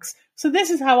marks. So this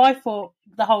is how I thought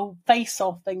the whole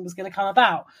face-off thing was going to come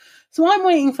about. So I'm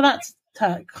waiting for that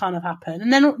to kind of happen.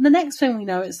 And then the next thing we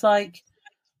know, it's like,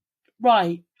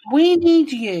 right, we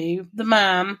need you, the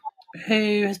man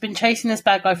who has been chasing this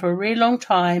bad guy for a really long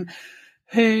time,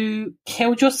 who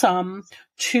killed your son,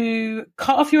 to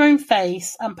cut off your own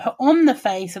face and put on the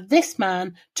face of this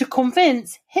man to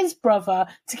convince his brother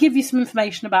to give you some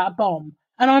information about a bomb.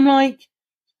 And I'm like,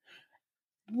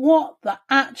 what the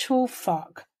actual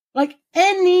fuck? Like,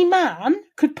 any man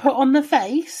could put on the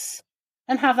face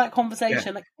and have that conversation.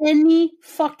 Yeah. Like, any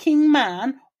fucking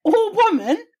man or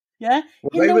woman, yeah?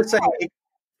 Well, they were saying...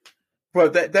 Well,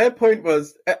 their point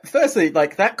was, firstly,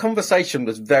 like, that conversation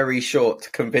was very short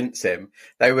to convince him.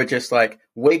 They were just like,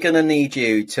 we're going to need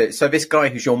you to... So this guy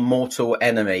who's your mortal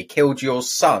enemy killed your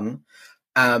son.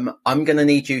 I'm going to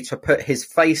need you to put his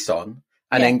face on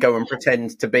and then go and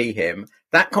pretend to be him.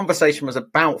 That conversation was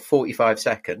about 45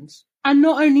 seconds. And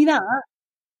not only that,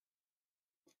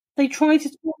 they tried to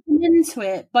talk him into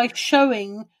it by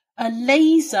showing a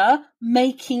laser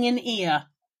making an ear.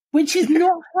 Which is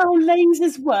not how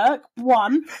lasers work,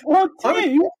 one, or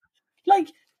two.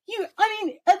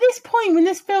 At this point when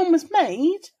this film was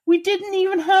made, we didn't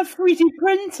even have 3D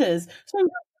printers.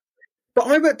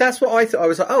 But that's what I thought. I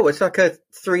was like, oh, it's like a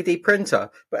 3D printer.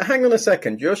 But hang on a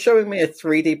second. You're showing me a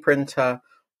 3D printer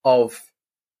of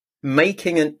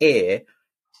making an ear,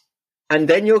 and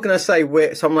then you're going to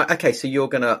say, so I'm like, okay, so you're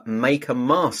going to make a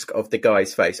mask of the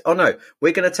guy's face. Oh, no,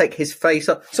 we're going to take his face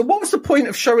up. So what was the point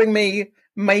of showing me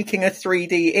making a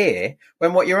 3D ear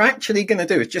when what you're actually going to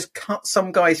do is just cut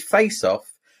some guy's face off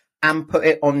and put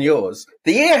it on yours?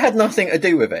 The ear had nothing to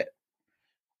do with it.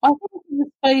 I think it was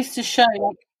supposed to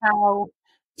show how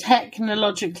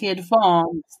technologically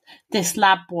advanced this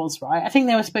lab was, right? I think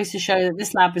they were supposed to show that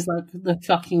this lab is like the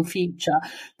fucking future.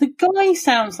 The guy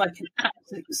sounds like an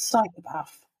absolute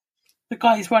psychopath. The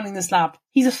guy who's running this lab,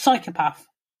 he's a psychopath.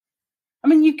 I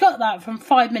mean, you got that from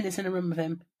 5 minutes in a room with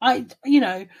him. I'm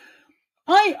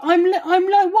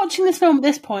like watching this film at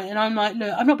this point, and I'm like,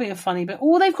 look, I'm not being funny, but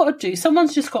all they've got to do,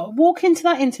 someone's just got to walk into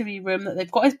that interview room that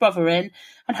they've got his brother in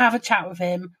and have a chat with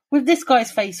him with this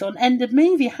guy's face on. End of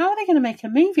movie. How are they going to make a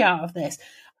movie out of this?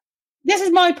 this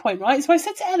is my point, right? So I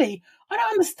said to Ellie, I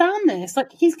don't understand this.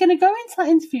 Like, he's going to go into that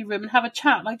interview room and have a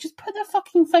chat. Like, just put the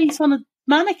fucking face on a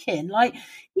mannequin. Like,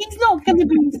 he's not going to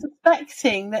be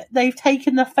suspecting that they've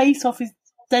taken the face off his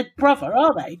dead brother,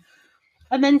 are they?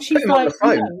 And then she's like,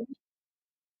 no.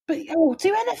 But,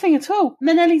 do anything at all. And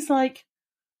then Ellie's like,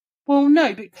 well,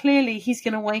 no, but clearly he's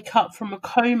going to wake up from a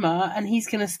coma and he's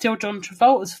going to steal John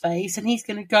Travolta's face and he's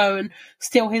going to go and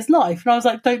steal his life. And I was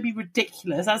like, don't be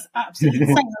ridiculous. That's absolutely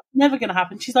insane. That's never going to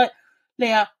happen. She's like,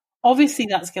 Leah, obviously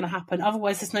that's going to happen.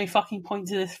 Otherwise, there's no fucking point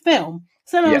to this film.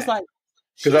 So then I was like...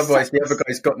 Because otherwise the other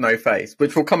guy's got no face,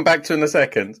 which we'll come back to in a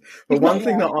second. But one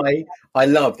thing that I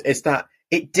loved is that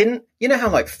it didn't... You know how,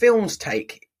 like, films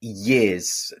take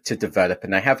years to develop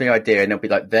and they have the idea and there'll be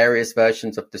like various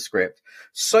versions of the script.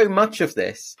 So much of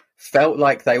this felt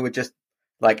like they were just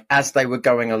like, as they were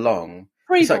going along,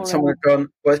 it's like someone had gone,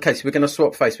 well, okay, so we're going to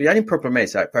swap face. But the only problem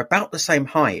is like they're about the same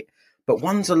height, but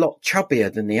one's a lot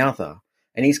chubbier than the other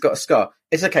and he's got a scar.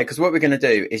 It's okay, because what we're going to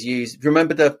do is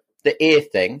remember the ear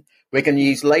thing? We're going to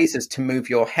use lasers to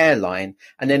move your hairline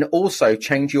and then also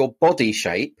change your body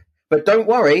shape. But don't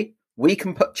worry, we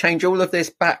can change all of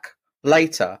this back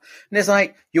later. And it's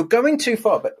like, you're going too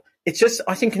far. But it's just,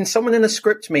 I think someone in a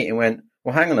script meeting went,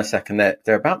 well, hang on a second, they're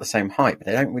about the same height, but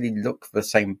they don't really look for the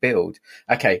same build.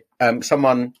 Okay, we'll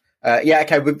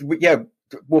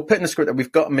put in the script that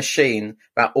we've got a machine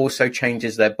that also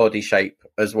changes their body shape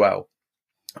as well.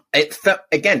 It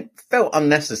felt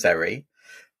unnecessary,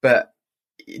 but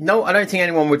no, I don't think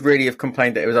anyone would really have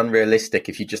complained that it was unrealistic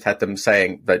if you just had them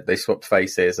saying that they swapped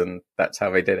faces and that's how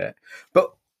they did it.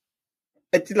 But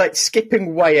it's like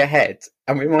skipping way ahead,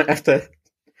 and we might have to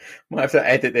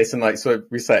edit this and like sort of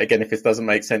reset it again if this doesn't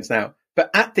make sense now.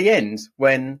 But at the end,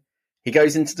 when he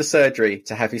goes into the surgery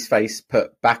to have his face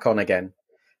put back on again,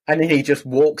 and then he just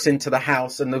walks into the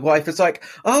house, and the wife is like,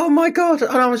 "Oh my God!"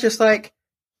 And I was just like,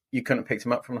 "You couldn't have picked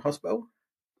him up from the hospital."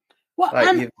 What? Like,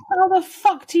 and how the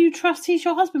fuck do you trust he's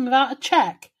your husband without a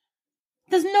check?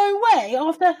 There's no way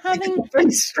after having a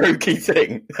face strokey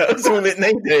thing. That was all it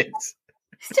needed.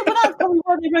 Still, but that's probably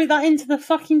why they wrote that into the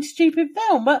fucking stupid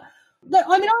film. But look,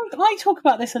 I mean, I talk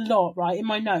about this a lot, right, in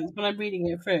my notes when I'm reading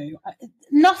it through.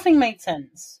 Nothing made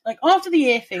sense. Like, after the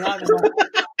ear thing, I was like,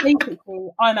 basically,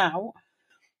 I'm out.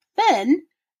 Then,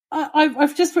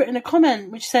 I've just written a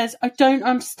comment which says, I don't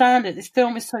understand it. This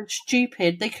film is so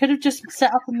stupid. They could have just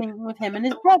set up a meeting with him and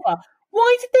his brother.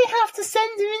 Why did they have to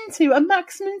send him into a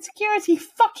maximum security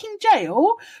fucking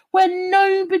jail where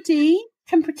nobody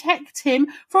can protect him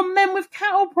from men with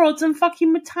cattle prods and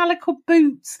fucking Metallica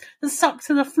boots that suck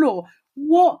to the floor?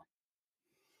 What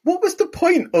was the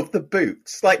point of the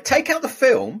boots? Like, take out the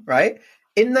film, right?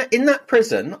 In that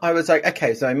prison, I was like,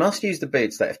 okay, so I must use the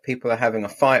boots that if people are having a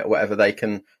fight or whatever, they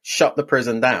can shut the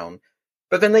prison down.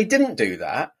 But then they didn't do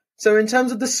that. So in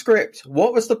terms of the script,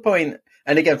 what was the point?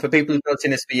 And again, for people who've not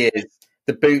seen this for years,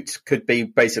 the boots could be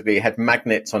basically had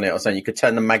magnets on it or something. You could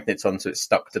turn the magnets on so it's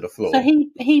stuck to the floor. So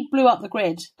he blew up the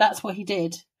grid. That's what he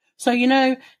did. So, you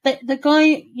know, the guy,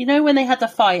 you know, when they had the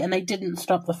fight and they didn't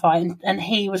stop the fight and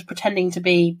he was pretending to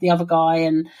be the other guy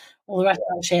and all the rest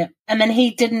of that shit. And then he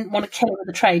didn't want to kill him with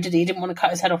the tray, did he? He didn't want to cut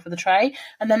his head off with the tray.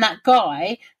 And then that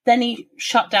guy, then he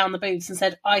shut down the boots and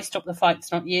said, I stopped the fight,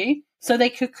 it's not you. So they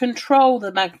could control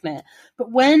the magnet.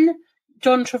 But when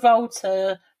John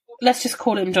Travolta, let's just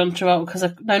call him John Travolta, because,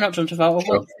 no, not John Travolta,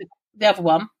 sure. The other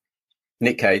one.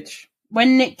 Nick Cage.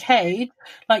 When Nick Cage,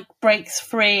 like, breaks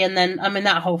free and then, I mean,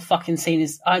 that whole fucking scene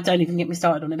is, I don't even get me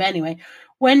started on it, but anyway.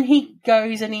 When he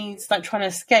goes and he's, like, trying to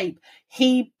escape,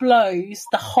 he blows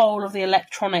the whole of the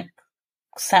electronic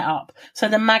setup. So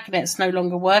the magnets no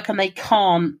longer work and they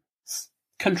can't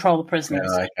control the prisoners.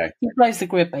 Oh, okay. He blows the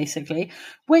grid, basically.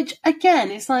 Which,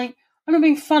 again, it's like, I'm not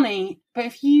being funny, but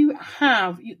if you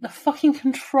have the fucking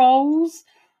controls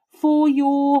for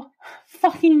your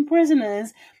fucking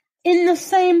prisoners in the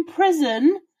same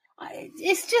prison,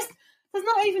 it's just, there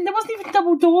wasn't even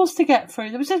double doors to get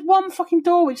through. There was just one fucking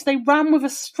door which they ran with a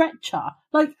stretcher.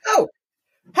 Like, oh,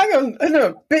 hang on,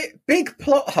 no, big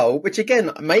plot hole, which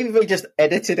again, maybe they just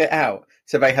edited it out.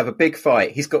 So they have a big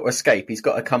fight. He's got to escape. He's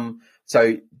got to come.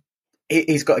 So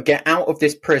he's got to get out of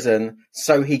this prison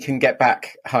so he can get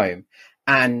back home.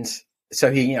 And so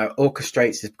he,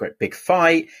 orchestrates this great big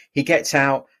fight. He gets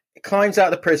out, climbs out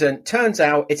of the prison. Turns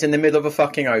out it's in the middle of a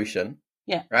fucking ocean.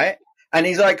 Yeah. Right? And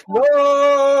he's like,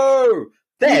 whoa!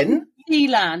 Then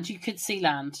you could see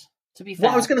land, to be fair.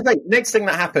 What I was going to say, next thing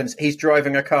that happens, he's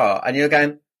driving a car. And you're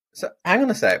going, so hang on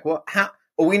a sec. How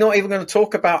are we not even going to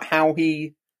talk about how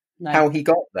he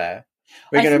got there?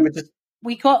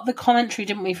 We got the commentary,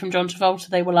 didn't we, from John Travolta?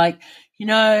 They were like,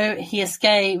 he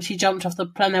escaped, he jumped off the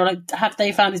plane. They were like, have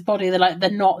they found his body? They're like, they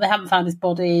haven't found his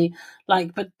body.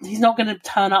 Like, but he's not going to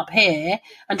turn up here.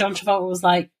 And John Travolta was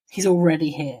like, he's already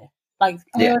here. Like,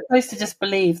 we were supposed to just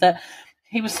believe that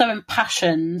he was so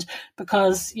impassioned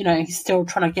because, he's still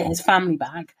trying to get his family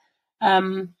back,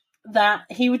 that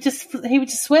he would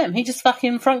just swim. He just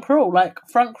fucking front crawl,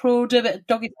 do a bit of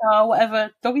doggy style,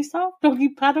 whatever, doggy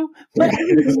paddle, whatever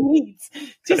he needs.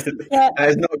 Just, that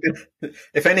is not good.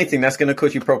 If anything, that's going to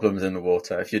cause you problems in the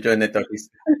water if you're doing the doggy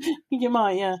style. You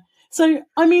might, yeah. So,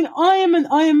 I mean,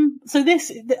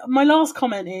 my last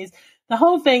comment is, the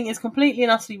whole thing is completely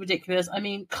and utterly ridiculous. I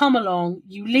mean, come along,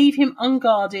 you leave him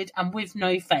unguarded and with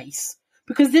no face.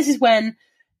 Because this is when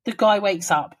the guy wakes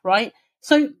up, right?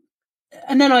 So,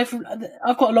 and then I've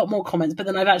got a lot more comments, but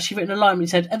then I've actually written a line where he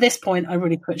said, at this point, I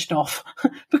really switched off.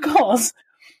 Because,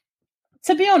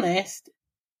 to be honest,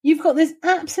 you've got this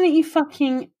absolutely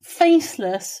fucking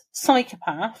faceless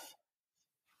psychopath,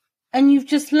 and you've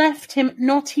just left him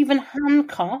not even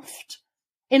handcuffed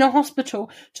in a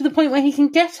hospital to the point where he can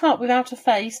get up without a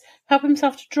face, help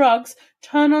himself to drugs,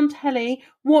 turn on telly,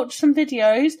 watch some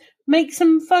videos, make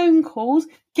some phone calls,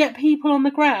 get people on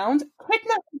the ground,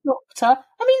 kidnap the doctor.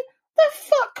 I mean, the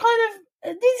fuck kind of...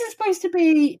 These are supposed to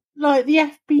be like the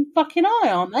FBI,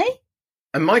 aren't they?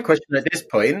 And my question at this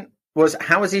point was,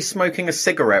 how is he smoking a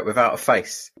cigarette without a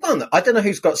face? Well, I don't know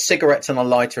who's got cigarettes and a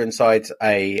lighter inside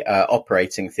a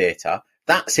operating theatre.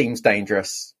 That seems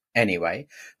dangerous anyway.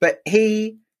 But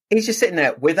he's just sitting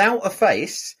there without a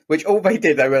face, which all they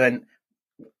did, they were then,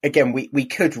 again, we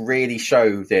could really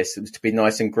show this to be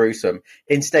nice and gruesome.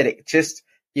 Instead, it just,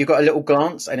 you got a little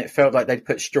glance and it felt like they'd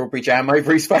put strawberry jam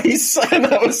over his face. And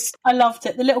I loved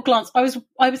it. The little glance. I was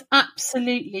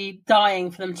absolutely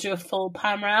dying for them to do a full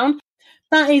pan round.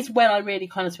 That is when I really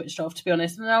kind of switched off, to be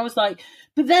honest. And I was like,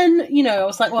 but then, I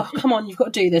was like, well, come on, you've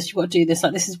got to do this. You've got to do this.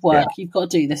 Like, this is work. Yeah. You've got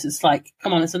to do this. It's like,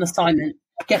 come on, it's an assignment.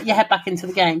 Get your head back into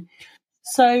the game.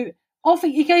 So off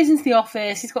he goes into the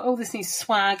office. He's got all this new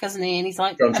swag, hasn't he? And he's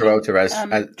like, John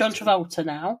Travolta John Travolta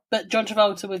now, but John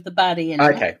Travolta with the baddie in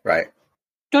it. Okay, right.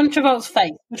 John Travolta's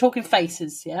face. We're talking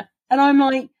faces, yeah? And I'm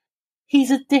like,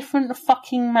 he's a different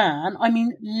fucking man. I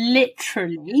mean,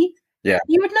 literally. Yeah.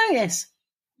 You would notice.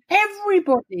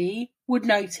 Everybody would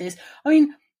notice. I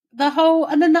mean, that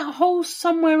whole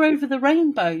somewhere over the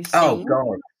rainbow scene. Oh,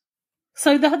 God.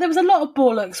 So there was a lot of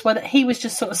bollocks where he was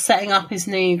just sort of setting up his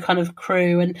new kind of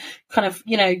crew and kind of,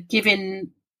 giving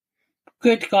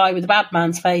good guy with a bad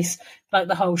man's face, like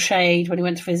the whole shade when he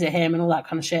went to visit him and all that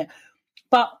kind of shit.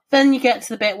 But then you get to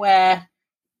the bit where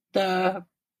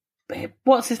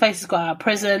what's his face has got out of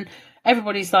prison.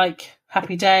 Everybody's like,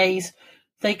 happy days.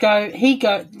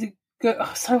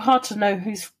 So hard to know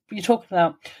who's you're talking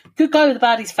about. Good guy with the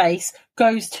baddie's face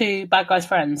goes to bad guy's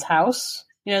friend's house,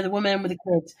 the woman with the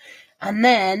kids. And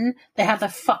then they have the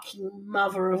fucking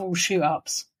mother of all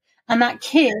shoot-ups. And that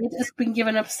kid has been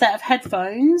given a set of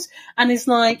headphones and is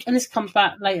like, and this comes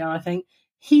back later, I think,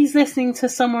 he's listening to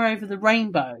Somewhere Over the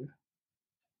Rainbow.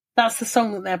 That's the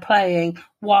song that they're playing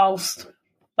whilst,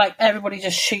 like, everybody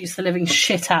just shoots the living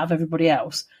shit out of everybody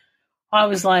else. I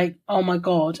was like, oh my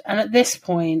God. And at this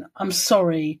point, I'm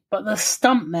sorry, but the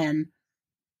stuntmen,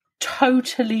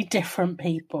 totally different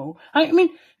people. I mean,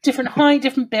 different height,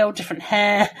 different build, different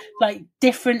hair, like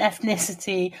different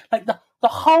ethnicity. Like the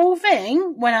whole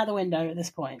thing went out the window at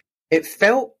this point. It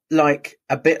felt like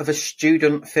a bit of a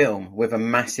student film with a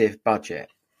massive budget.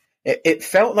 It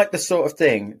felt like the sort of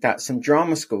thing that some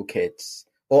drama school kids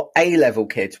or A-level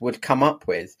kids would come up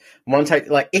with.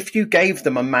 Like, if you gave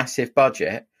them a massive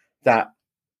budget,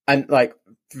 and like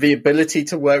the ability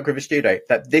to work with a studio,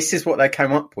 that this is what they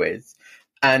came up with.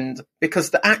 And because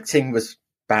the acting was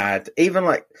bad, even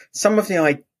like some of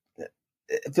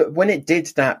when it did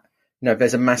that,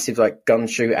 there's a massive like gun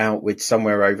shootout with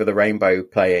Somewhere Over the Rainbow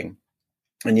playing,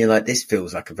 and you're like, this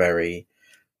feels like a very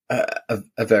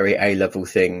A-level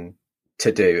thing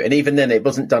to do. And even then it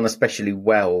wasn't done especially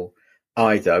well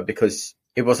either, because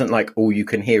it wasn't like all you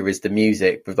can hear is the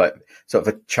music with like sort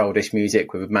of a childish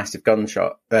music with a massive gun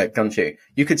shoot.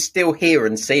 You could still hear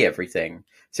and see everything.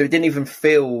 So it didn't even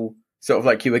feel sort of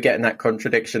like you were getting that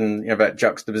contradiction, that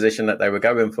juxtaposition that they were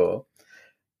going for.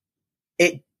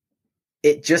 It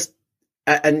just,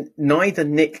 and neither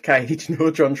Nick Cage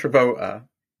nor John Travolta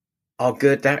are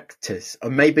good actors. Or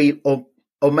maybe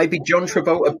John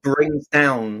Travolta brings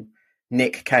down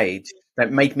Nick Cage.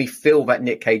 That made me feel that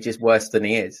Nick Cage is worse than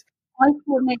he is. I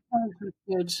thought Nick Cage was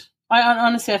good.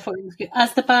 I thought he was good.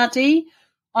 As the baddie,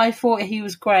 I thought he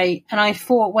was great. And I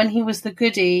thought when he was the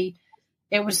goodie,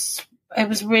 it was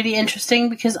really interesting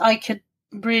because I could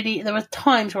really, there were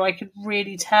times where I could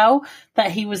really tell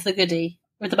that he was the goodie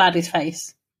with the baddie's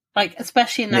face. Like,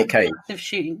 especially in that Nick Cage. massive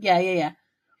shooting. Yeah. Yeah,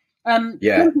 John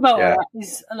yeah. Travolta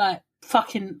is like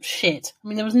fucking shit. I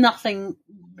mean, there was nothing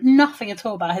at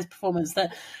all about his performance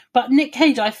but Nick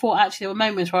Cage, I thought actually there were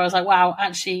moments where I was like, wow,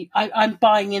 actually, I'm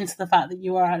buying into the fact that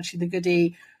you are actually the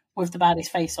goodie with the baddie's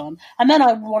face on. And then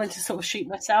I wanted to sort of shoot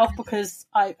myself because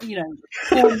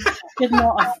film did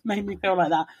not have made me feel like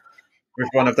that. With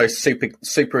one of those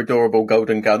super adorable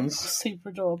golden guns.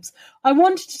 Super adorbs. I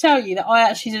wanted to tell you that I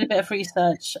actually did a bit of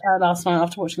research last night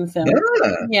after watching the film.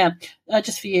 Yeah,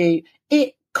 just for you.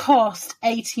 It cost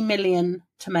 80 million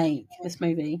to make this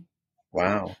movie.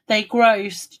 Wow. They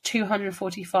grossed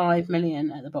 245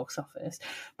 million at the box office.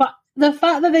 But the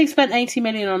fact that they spent 80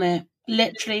 million on it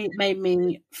literally made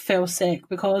me feel sick,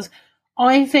 because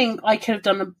I think I could have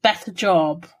done a better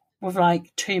job with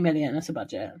like 2 million as a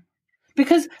budget.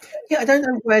 Because I don't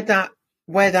know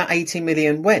where that 80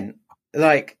 million went.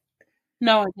 Like,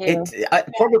 no idea.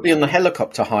 Probably on the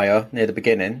helicopter hire near the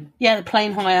beginning. Yeah, the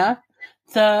plane hire.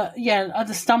 The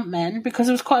stuntmen, because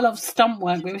there was quite a lot of stunt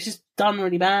work, but it was just done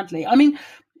really badly. I mean,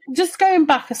 just going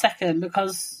back a second,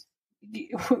 because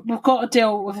we've got to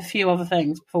deal with a few other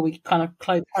things before we kind of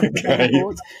close. Okay.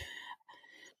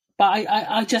 But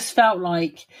I just felt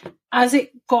like as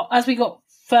we got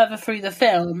further through the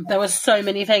film, there were so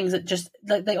many things that just,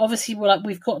 like, they obviously were like,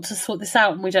 we've got to sort this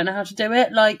out and we don't know how to do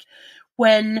it. Like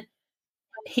when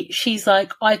she's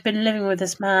like, I've been living with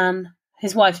this man.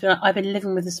 His wife's been like, I've been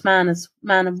living with this man as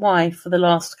man and wife for the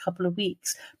last couple of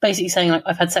weeks, basically saying like,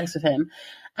 I've had sex with him.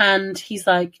 And he's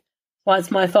like, well,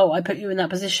 it's my fault. I put you in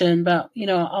that position, but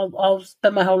I'll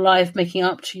spend my whole life making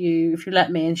up to you if you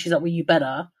let me. And she's like, well, you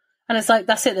better. And it's like,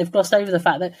 that's it. They've glossed over the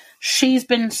fact that she's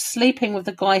been sleeping with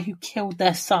the guy who killed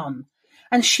their son.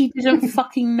 And she didn't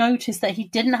fucking notice that he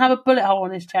didn't have a bullet hole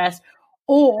in his chest,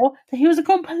 or that he was a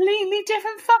completely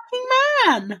different fucking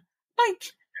man. Like,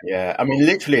 yeah, I mean,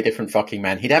 literally a different fucking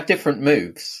man. He'd have different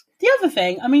moves. The other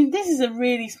thing, I mean, this is a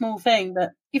really small thing,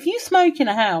 but if you smoke in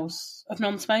a house of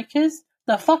non-smokers,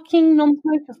 the fucking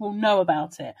non-smokers will know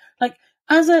about it. Like,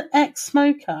 as an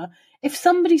ex-smoker, if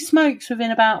somebody smokes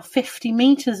within about 50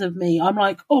 meters of me, I'm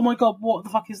like, oh my God, what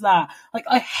the fuck is that? Like,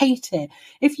 I hate it.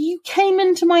 If you came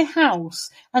into my house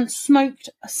and smoked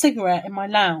a cigarette in my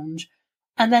lounge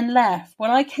and then left,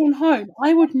 when I came home,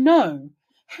 I would know.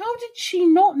 How did she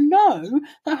not know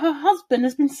that her husband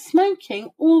has been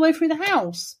smoking all the way through the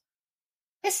house?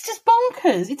 It's just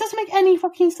bonkers. It doesn't make any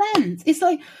fucking sense. It's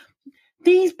like,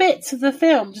 these bits of the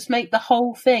film just make the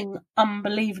whole thing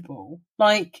unbelievable.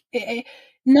 Like,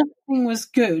 nothing was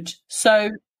good, so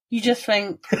you just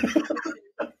think...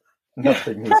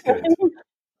 Nothing was good.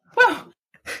 Well...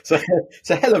 It's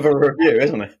a hell of a review,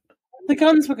 isn't it? The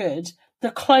guns were good. The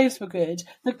clothes were good.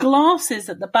 The glasses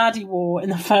that the baddie wore in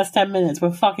the first 10 minutes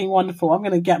were fucking wonderful. I'm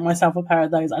going to get myself a pair of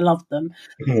those. I loved them.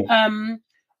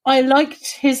 I liked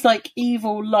his like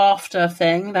evil laughter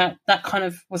thing. That kind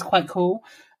of was quite cool.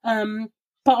 But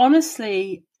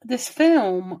honestly, this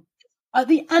film at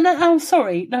the end,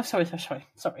 sorry. At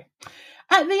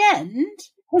the end,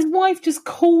 his wife just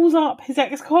calls up his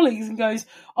ex-colleagues and goes,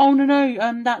 "Oh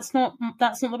no, that's not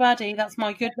the baddie. That's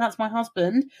my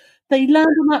husband." They land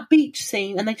on that beach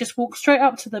scene and they just walk straight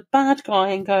up to the bad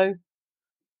guy and go,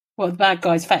 the bad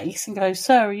guy's face, and go,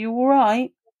 "Sir, are you all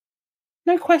right?"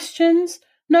 No questions.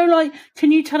 No, like,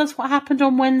 can you tell us what happened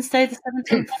on Wednesday, the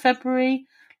 17th of February?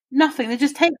 Nothing. They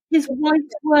just take his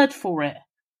wife's word for it.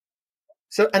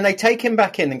 So, and they take him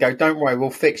back in and go, "Don't worry, we'll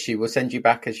fix you. We'll send you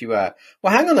back as you were."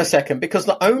 Well, hang on a second, because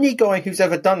the only guy who's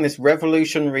ever done this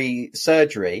revolutionary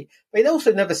surgery, they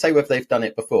also never say whether they've done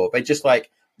it before. They just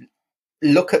like,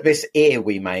 look at this ear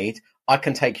we made. I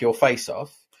can take your face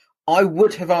off. I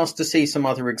would have asked to see some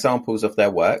other examples of their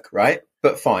work, right?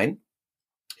 But fine.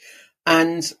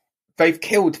 And they've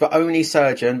killed the only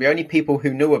surgeon, the only people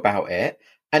who knew about it.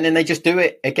 And then they just do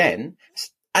it again.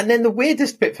 And then the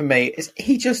weirdest bit for me is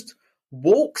he just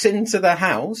walks into the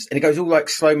house and it goes all like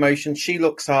slow motion. She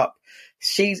looks up.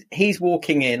 He's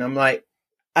walking in. I'm like,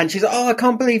 and she's like, "Oh, I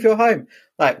can't believe you're home."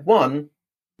 Like, one,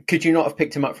 could you not have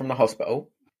picked him up from the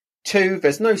hospital? Two,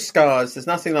 there's no scars. There's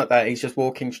nothing like that. He's just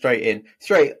walking straight in.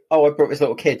 Three, I brought this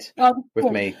little kid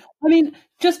with me. I mean,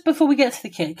 just before we get to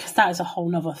the kid, because that is a whole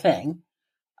nother thing,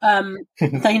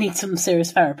 they need some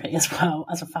serious therapy as well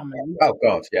as a family. Oh,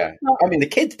 God, yeah. I mean, the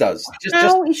kid does.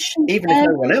 How is she even if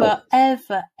no one else.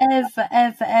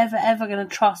 ever going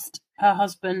to trust her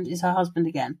husband is her husband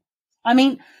again? I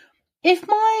mean, if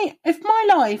my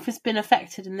life has been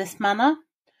affected in this manner,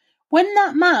 when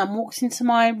that man walks into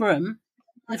my room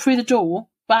through the door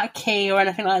about a key or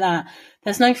anything like that,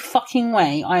 there's no fucking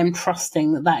way I am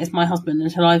trusting that that is my husband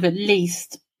until I've at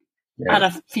least had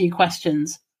a few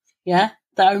questions, that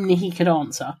only he could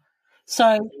answer.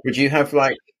 So would you have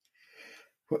like,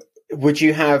 would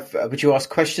you ask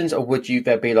questions, or would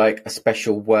there be like a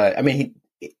special word? I mean,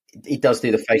 he does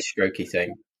do the face strokey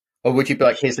thing, or would you be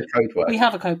like, here's the code word? We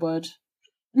have a code word.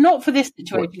 Not for this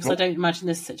situation, because I don't imagine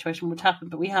this situation would happen,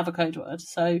 but we have a code word.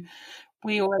 So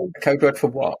we always... A code word for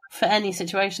what? For any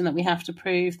situation that we have to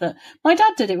prove that... My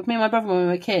dad did it with me and my brother when we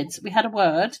were kids. We had a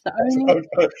word that only...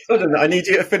 Hold on, I need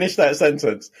you to finish that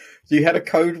sentence. You had a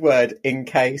code word in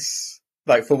case...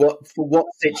 Like, for what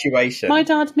situation? My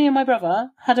dad, me and my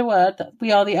brother had a word that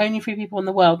we are the only 3 people in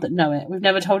the world that know it. We've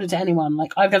never told it to anyone.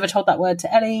 Like, I've never told that word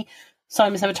to Ellie.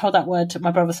 Simon's never told that word to my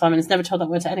brother. Simon has never told that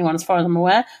word to anyone, as far as I'm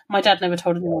aware. My dad never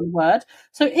told anyone the word.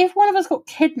 So if one of us got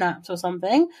kidnapped or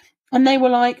something, and they were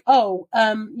like, "Oh,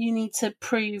 you need to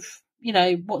prove,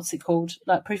 what's it called,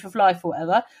 like proof of life or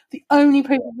whatever," the only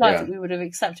proof of life that we would have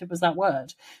accepted was that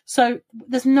word. So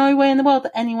there's no way in the world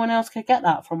that anyone else could get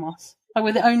that from us. Like,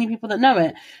 we're the only people that know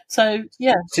it. So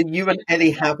yeah. So you and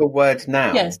Ellie have a word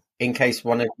now. Yes. In case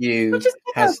one of you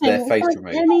has their face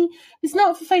removed. It's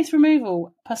not for face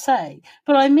removal per se,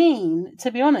 but I mean,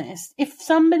 to be honest, if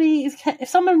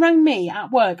someone rang me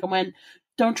at work and went,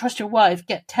 "Don't trust your wife,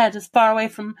 get Ted as far away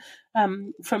from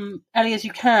Ellie as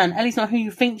you can. Ellie's not who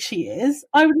you think she is,"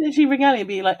 I would literally ring Ellie and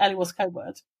be like, "Ellie, what's the code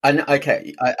word?" And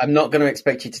okay, I'm not going to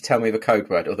expect you to tell me the code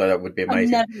word, although that would be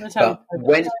amazing. I'm never going to tell you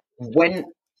the code word.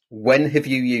 When have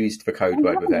you used the code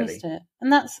word with Ellie? It, and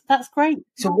that's great.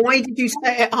 So why did you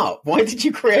set it up? Why did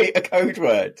you create a code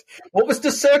word? What was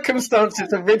the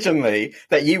circumstances originally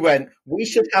that you went, we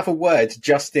should have a word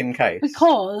just in case?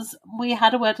 Because we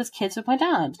had a word as kids with my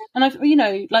dad. And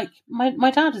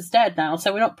my dad is dead now,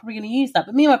 so we're not probably going to use that.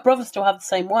 But me and my brother still have the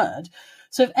same word.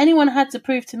 So if anyone had to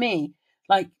prove to me,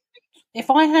 like, if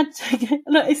I had to,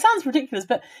 look, it sounds ridiculous,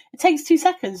 but it takes 2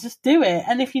 seconds. Just do it,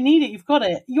 and if you need it, you've got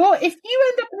it. If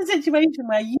you end up in a situation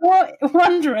where you're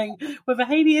wondering whether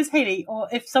Hayley is Hayley or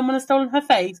if someone has stolen her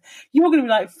face, you're going to be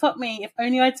like, "Fuck me! If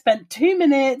only I'd spent 2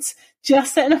 minutes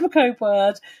just setting up a code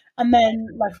word, and then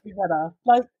life would be better."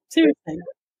 Like, seriously.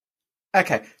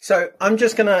 Okay, so I'm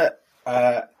just going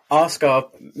to ask our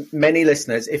many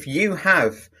listeners if you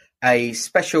have a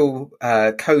special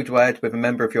code word with a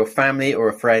member of your family or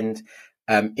a friend.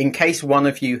 In case one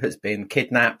of you has been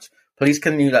kidnapped, please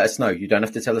can you let us know? You don't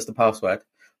have to tell us the password,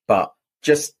 but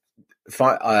just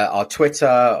our Twitter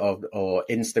or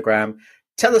Instagram.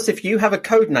 Tell us if you have a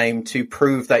code name to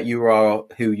prove that you are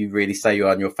who you really say you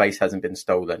are and your face hasn't been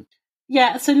stolen.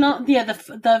 Yeah, so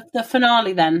the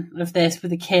finale then of this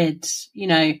with the kid,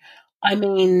 I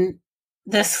mean,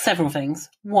 there's several things.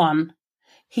 One,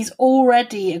 he's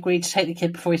already agreed to take the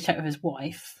kid before he's checked with his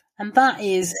wife. And that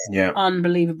is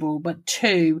unbelievable. But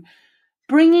 2,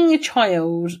 bringing a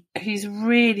child who's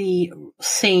really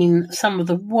seen some of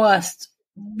the worst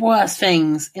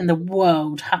things in the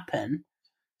world happen,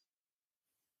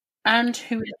 and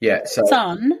who is the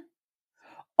son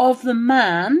of the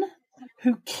man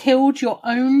who killed your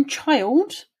own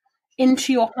child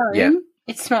into your home,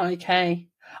 it's not okay.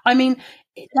 I mean,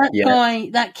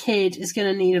 that kid is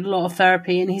going to need a lot of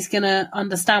therapy, and he's going to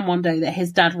understand one day that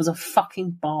his dad was a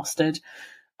fucking bastard.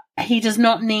 He does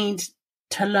not need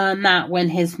to learn that when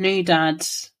his new dad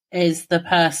is the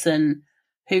person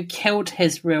who killed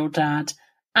his real dad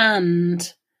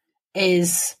and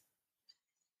is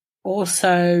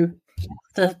also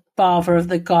the father of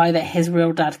the guy that his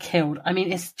real dad killed. I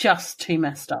mean, it's just too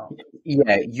messed up.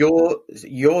 Yeah,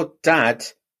 your dad...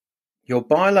 Your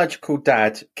biological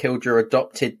dad killed your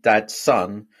adopted dad's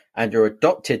son, and your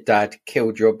adopted dad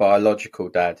killed your biological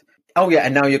dad. Oh yeah,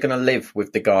 and now you're going to live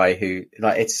with the guy who,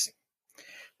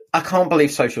 I can't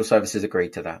believe social services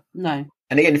agreed to that. No.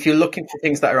 And again, if you're looking for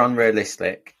things that are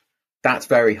unrealistic, that's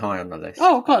very high on the list.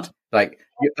 Oh God. I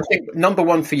think number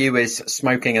 1 for you is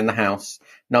smoking in the house.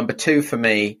 Number 2 for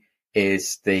me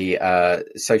is the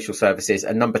social services,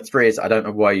 and number 3 is I don't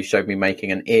know why you showed me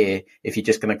making an ear if you're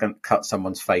just going to cut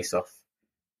someone's face off.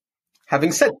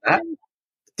 Having said that,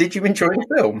 did you enjoy the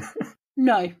film?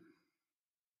 No.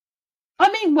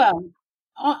 I mean, well,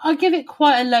 I give it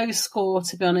quite a low score,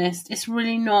 to be honest. It's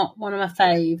really not one of my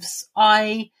faves.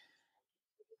 I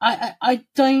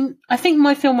think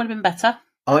my film would have been better.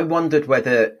 I wondered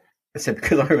whether,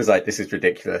 because I was like, this is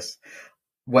ridiculous,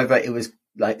 whether it was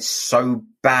so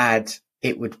bad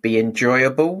it would be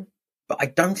enjoyable, but I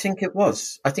don't think it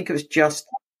was. I think it was just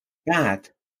bad.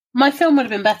 My film would have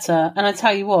been better, and I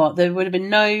tell you what, there would have been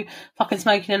no fucking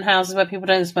smoking in houses where people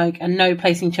don't smoke, and no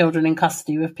placing children in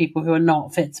custody with people who are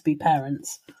not fit to be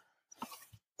parents.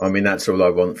 I mean, that's all I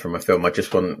want from a film. I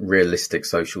just want realistic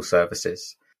social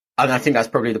services. And I think that's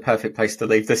probably the perfect place to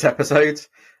leave this episode.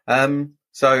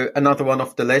 So another one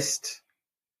off the list.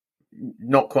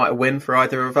 Not quite a win for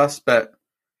either of us, but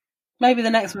maybe the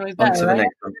next one will be on better, to the right?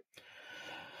 next one.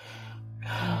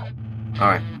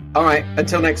 All right.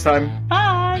 Until next time.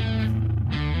 Bye.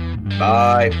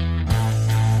 Bye.